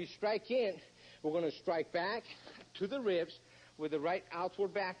here, when we strike in, we're going to strike back to the ribs with the right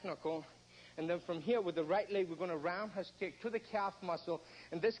outward back knuckle. And then from here, with the right leg, we're going to roundhouse kick to the calf muscle.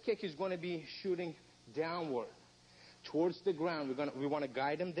 And this kick is going to be shooting downward towards the ground. We want to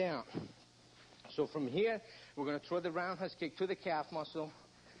guide him down. So from here, we're going to throw the roundhouse kick to the calf muscle,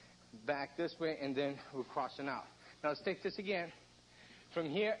 back this way, and then we're crossing out. Now let's take this again.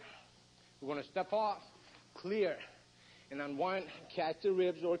 From here, we're going to step off, clear, and unwind, catch the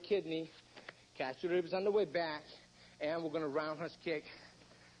ribs or kidney, catch the ribs on the way back, and we're going to roundhouse kick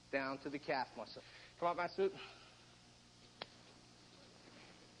down to the calf muscle. Come on, Masood.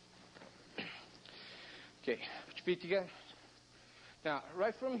 Okay, put your feet together. Now,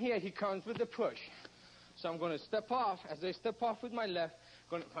 right from here, he comes with the push. So I'm going to step off. As I step off with my left,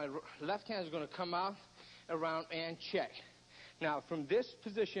 my left hand is going to come out, around, and check. Now, from this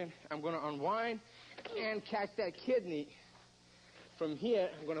position, I'm going to unwind and catch that kidney. From here,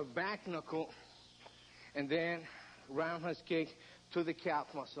 I'm going to back knuckle and then roundhouse kick to the calf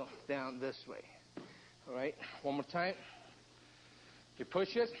muscle down this way. All right, one more time. You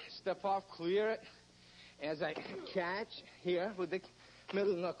push it, step off, clear it. As I catch here with the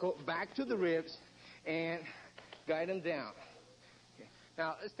middle knuckle back to the ribs and guide them down. Okay.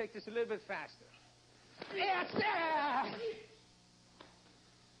 Now, let's take this a little bit faster. Yes, sir!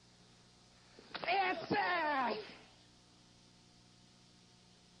 Yes, sir!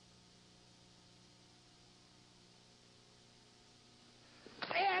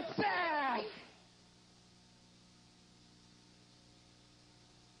 Yes, sir!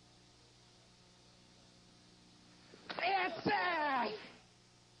 Yes, sir!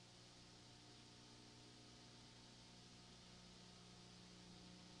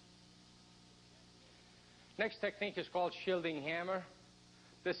 Next technique is called shielding hammer.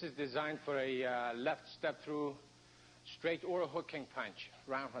 This is designed for a left step through straight or a hooking punch,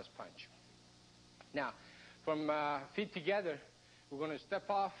 roundhouse punch. Now, from feet together, we're going to step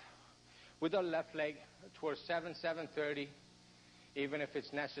off with our left leg towards 7:30, even if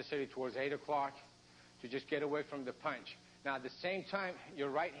it's necessary towards 8 o'clock, to just get away from the punch. Now, at the same time, your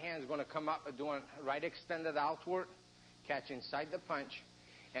right hand is going to come up and doing right extended outward, catch inside the punch,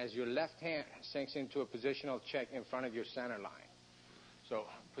 as your left hand sinks into a positional check in front of your center line. So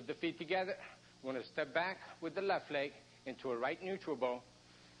put the feet together. We're going to step back with the left leg into a right neutral bow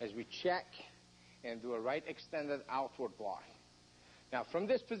as we check and do a right extended outward block. Now, from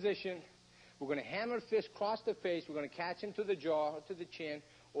this position, we're going to hammer fist cross the face. We're going to catch him to the jaw, to the chin,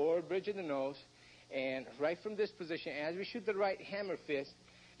 or bridge of the nose. And right from this position, as we shoot the right hammer fist,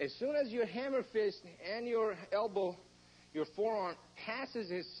 as soon as your hammer fist and your elbow, your forearm, passes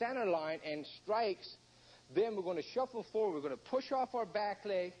his center line and strikes, then we're going to shuffle forward. We're going to push off our back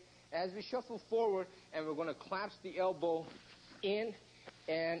leg as we shuffle forward, and we're going to collapse the elbow in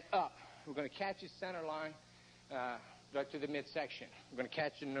and up. We're going to catch his center line right to the midsection. We're going to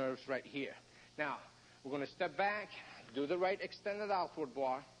catch the nerves right here. Now, we're going to step back, do the right extended outward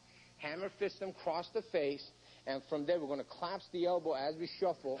block, hammer fist him, cross the face, and from there we're going to collapse the elbow as we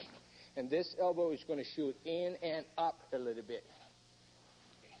shuffle, and this elbow is going to shoot in and up a little bit.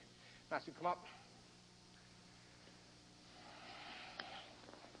 Now, so come up.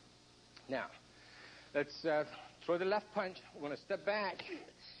 Now, let's throw the left punch. We're going to step back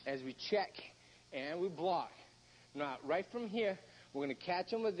as we check and we block. Now, right from here, we're going to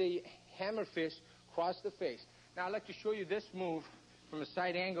catch him with the hammer fist, cross the face. Now, I'd like to show you this move from a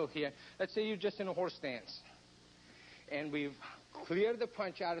side angle here. Let's say you're just in a horse stance, and we've cleared the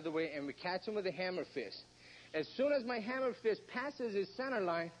punch out of the way, and we catch him with a hammer fist. As soon as my hammer fist passes his center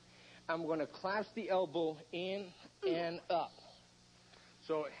line, I'm going to clasp the elbow in and up.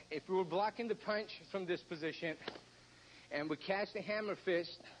 So if we were blocking the punch from this position, and we catch the hammer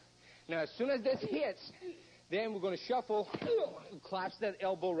fist, now as soon as this hits, Then we're going to shuffle, collapse that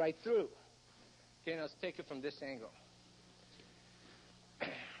elbow right through. Okay, now let's take it from this angle.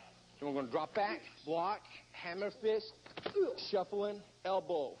 So we're going to drop back, block, hammer fist, shuffling,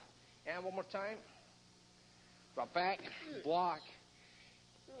 elbow. And one more time. Drop back, block,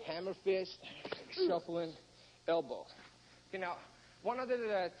 hammer fist, shuffling, elbow. Okay, now, one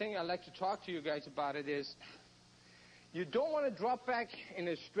other thing I'd like to talk to you guys about it is you don't want to drop back in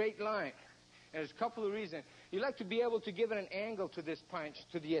a straight line. And there's a couple of reasons. You like to be able to give it an angle to this punch,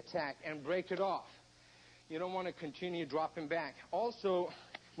 to the attack, and break it off. You don't want to continue dropping back. Also,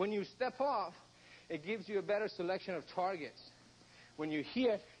 when you step off, it gives you a better selection of targets. When you're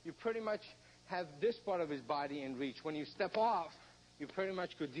here, you pretty much have this part of his body in reach. When you step off, you pretty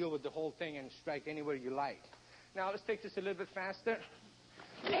much could deal with the whole thing and strike anywhere you like. Now, let's take this a little bit faster.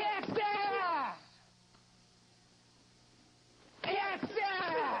 Yes, sir! Yes,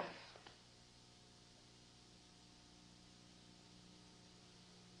 sir!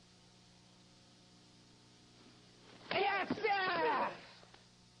 Yes, sir!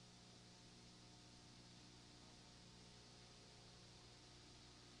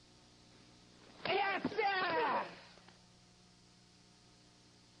 Yes, sir!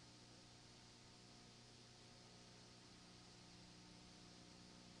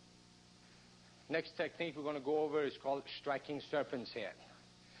 Next technique we're going to go over is called striking serpent's head.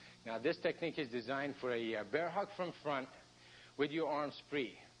 Now, this technique is designed for a bear hug from front with your arms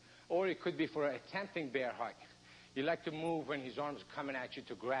free. Or it could be for an attempting bear hug. You like to move when his arms are coming at you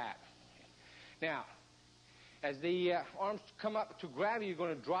to grab. Now, as the arms come up to grab you, you're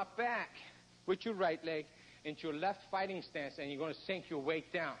going to drop back with your right leg into your left fighting stance, and you're going to sink your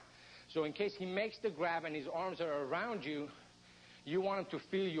weight down. So in case he makes the grab and his arms are around you, you want him to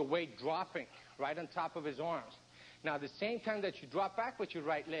feel your weight dropping right on top of his arms. Now, at the same time that you drop back with your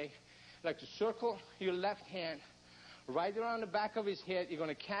right leg, like to circle your left hand right around the back of his head. You're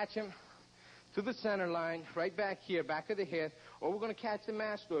going to catch him to the center line, right back here, back of the head, or we're going to catch the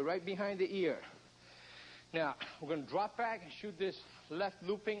mastoid right behind the ear. Now, we're going to drop back and shoot this left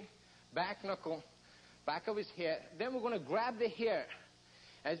looping back knuckle, back of his head. Then we're going to grab the hair.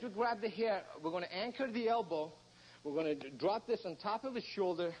 As we grab the hair, we're going to anchor the elbow. We're going to drop this on top of his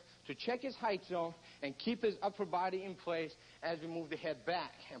shoulder to check his height zone and keep his upper body in place as we move the head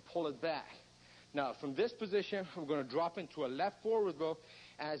back and pull it back. Now, from this position, we're going to drop into a left forward blow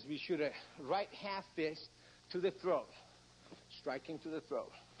as we shoot a right half fist to the throat, striking to the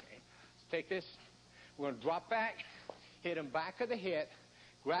throat. Okay. Let's take this. We're going to drop back, hit him back of the head,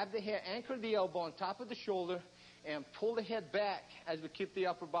 grab the hair, anchor the elbow on top of the shoulder, and pull the head back as we keep the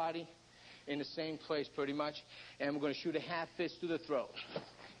upper body in the same place pretty much. And we're going to shoot a half fist to the throat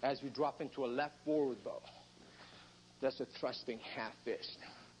as we drop into a left forward bow. That's a thrusting half fist.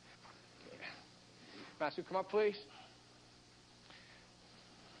 Okay. Master, come up, please.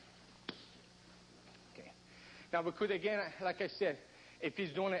 Okay. Now, we could, again, like I said, if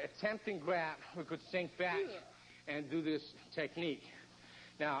he's doing an attempting grab, we could sink back and do this technique.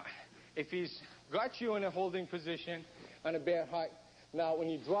 Now, if he's got you in a holding position on a bear hug, now when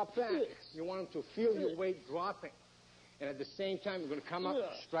you drop back, you want him to feel your weight dropping. And at the same time, you're going to come up,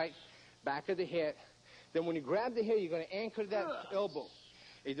 strike back of the head. Then when you grab the head, you're going to anchor that elbow,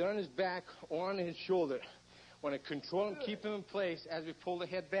 either on his back or on his shoulder. Want to control him, keep him in place as we pull the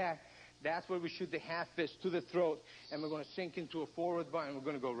head back. That's where we shoot the half fist to the throat, and we're going to sink into a forward bow, and we're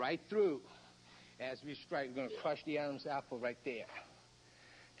going to go right through. As we strike, we're going to crush the Adam's apple right there.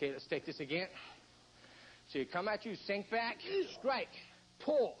 Okay, let's take this again. So you come at you, sink back, strike,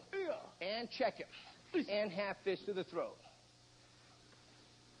 pull, and check him, and half fist to the throat.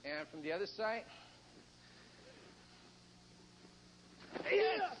 And from the other side.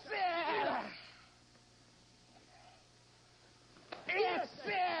 Yes!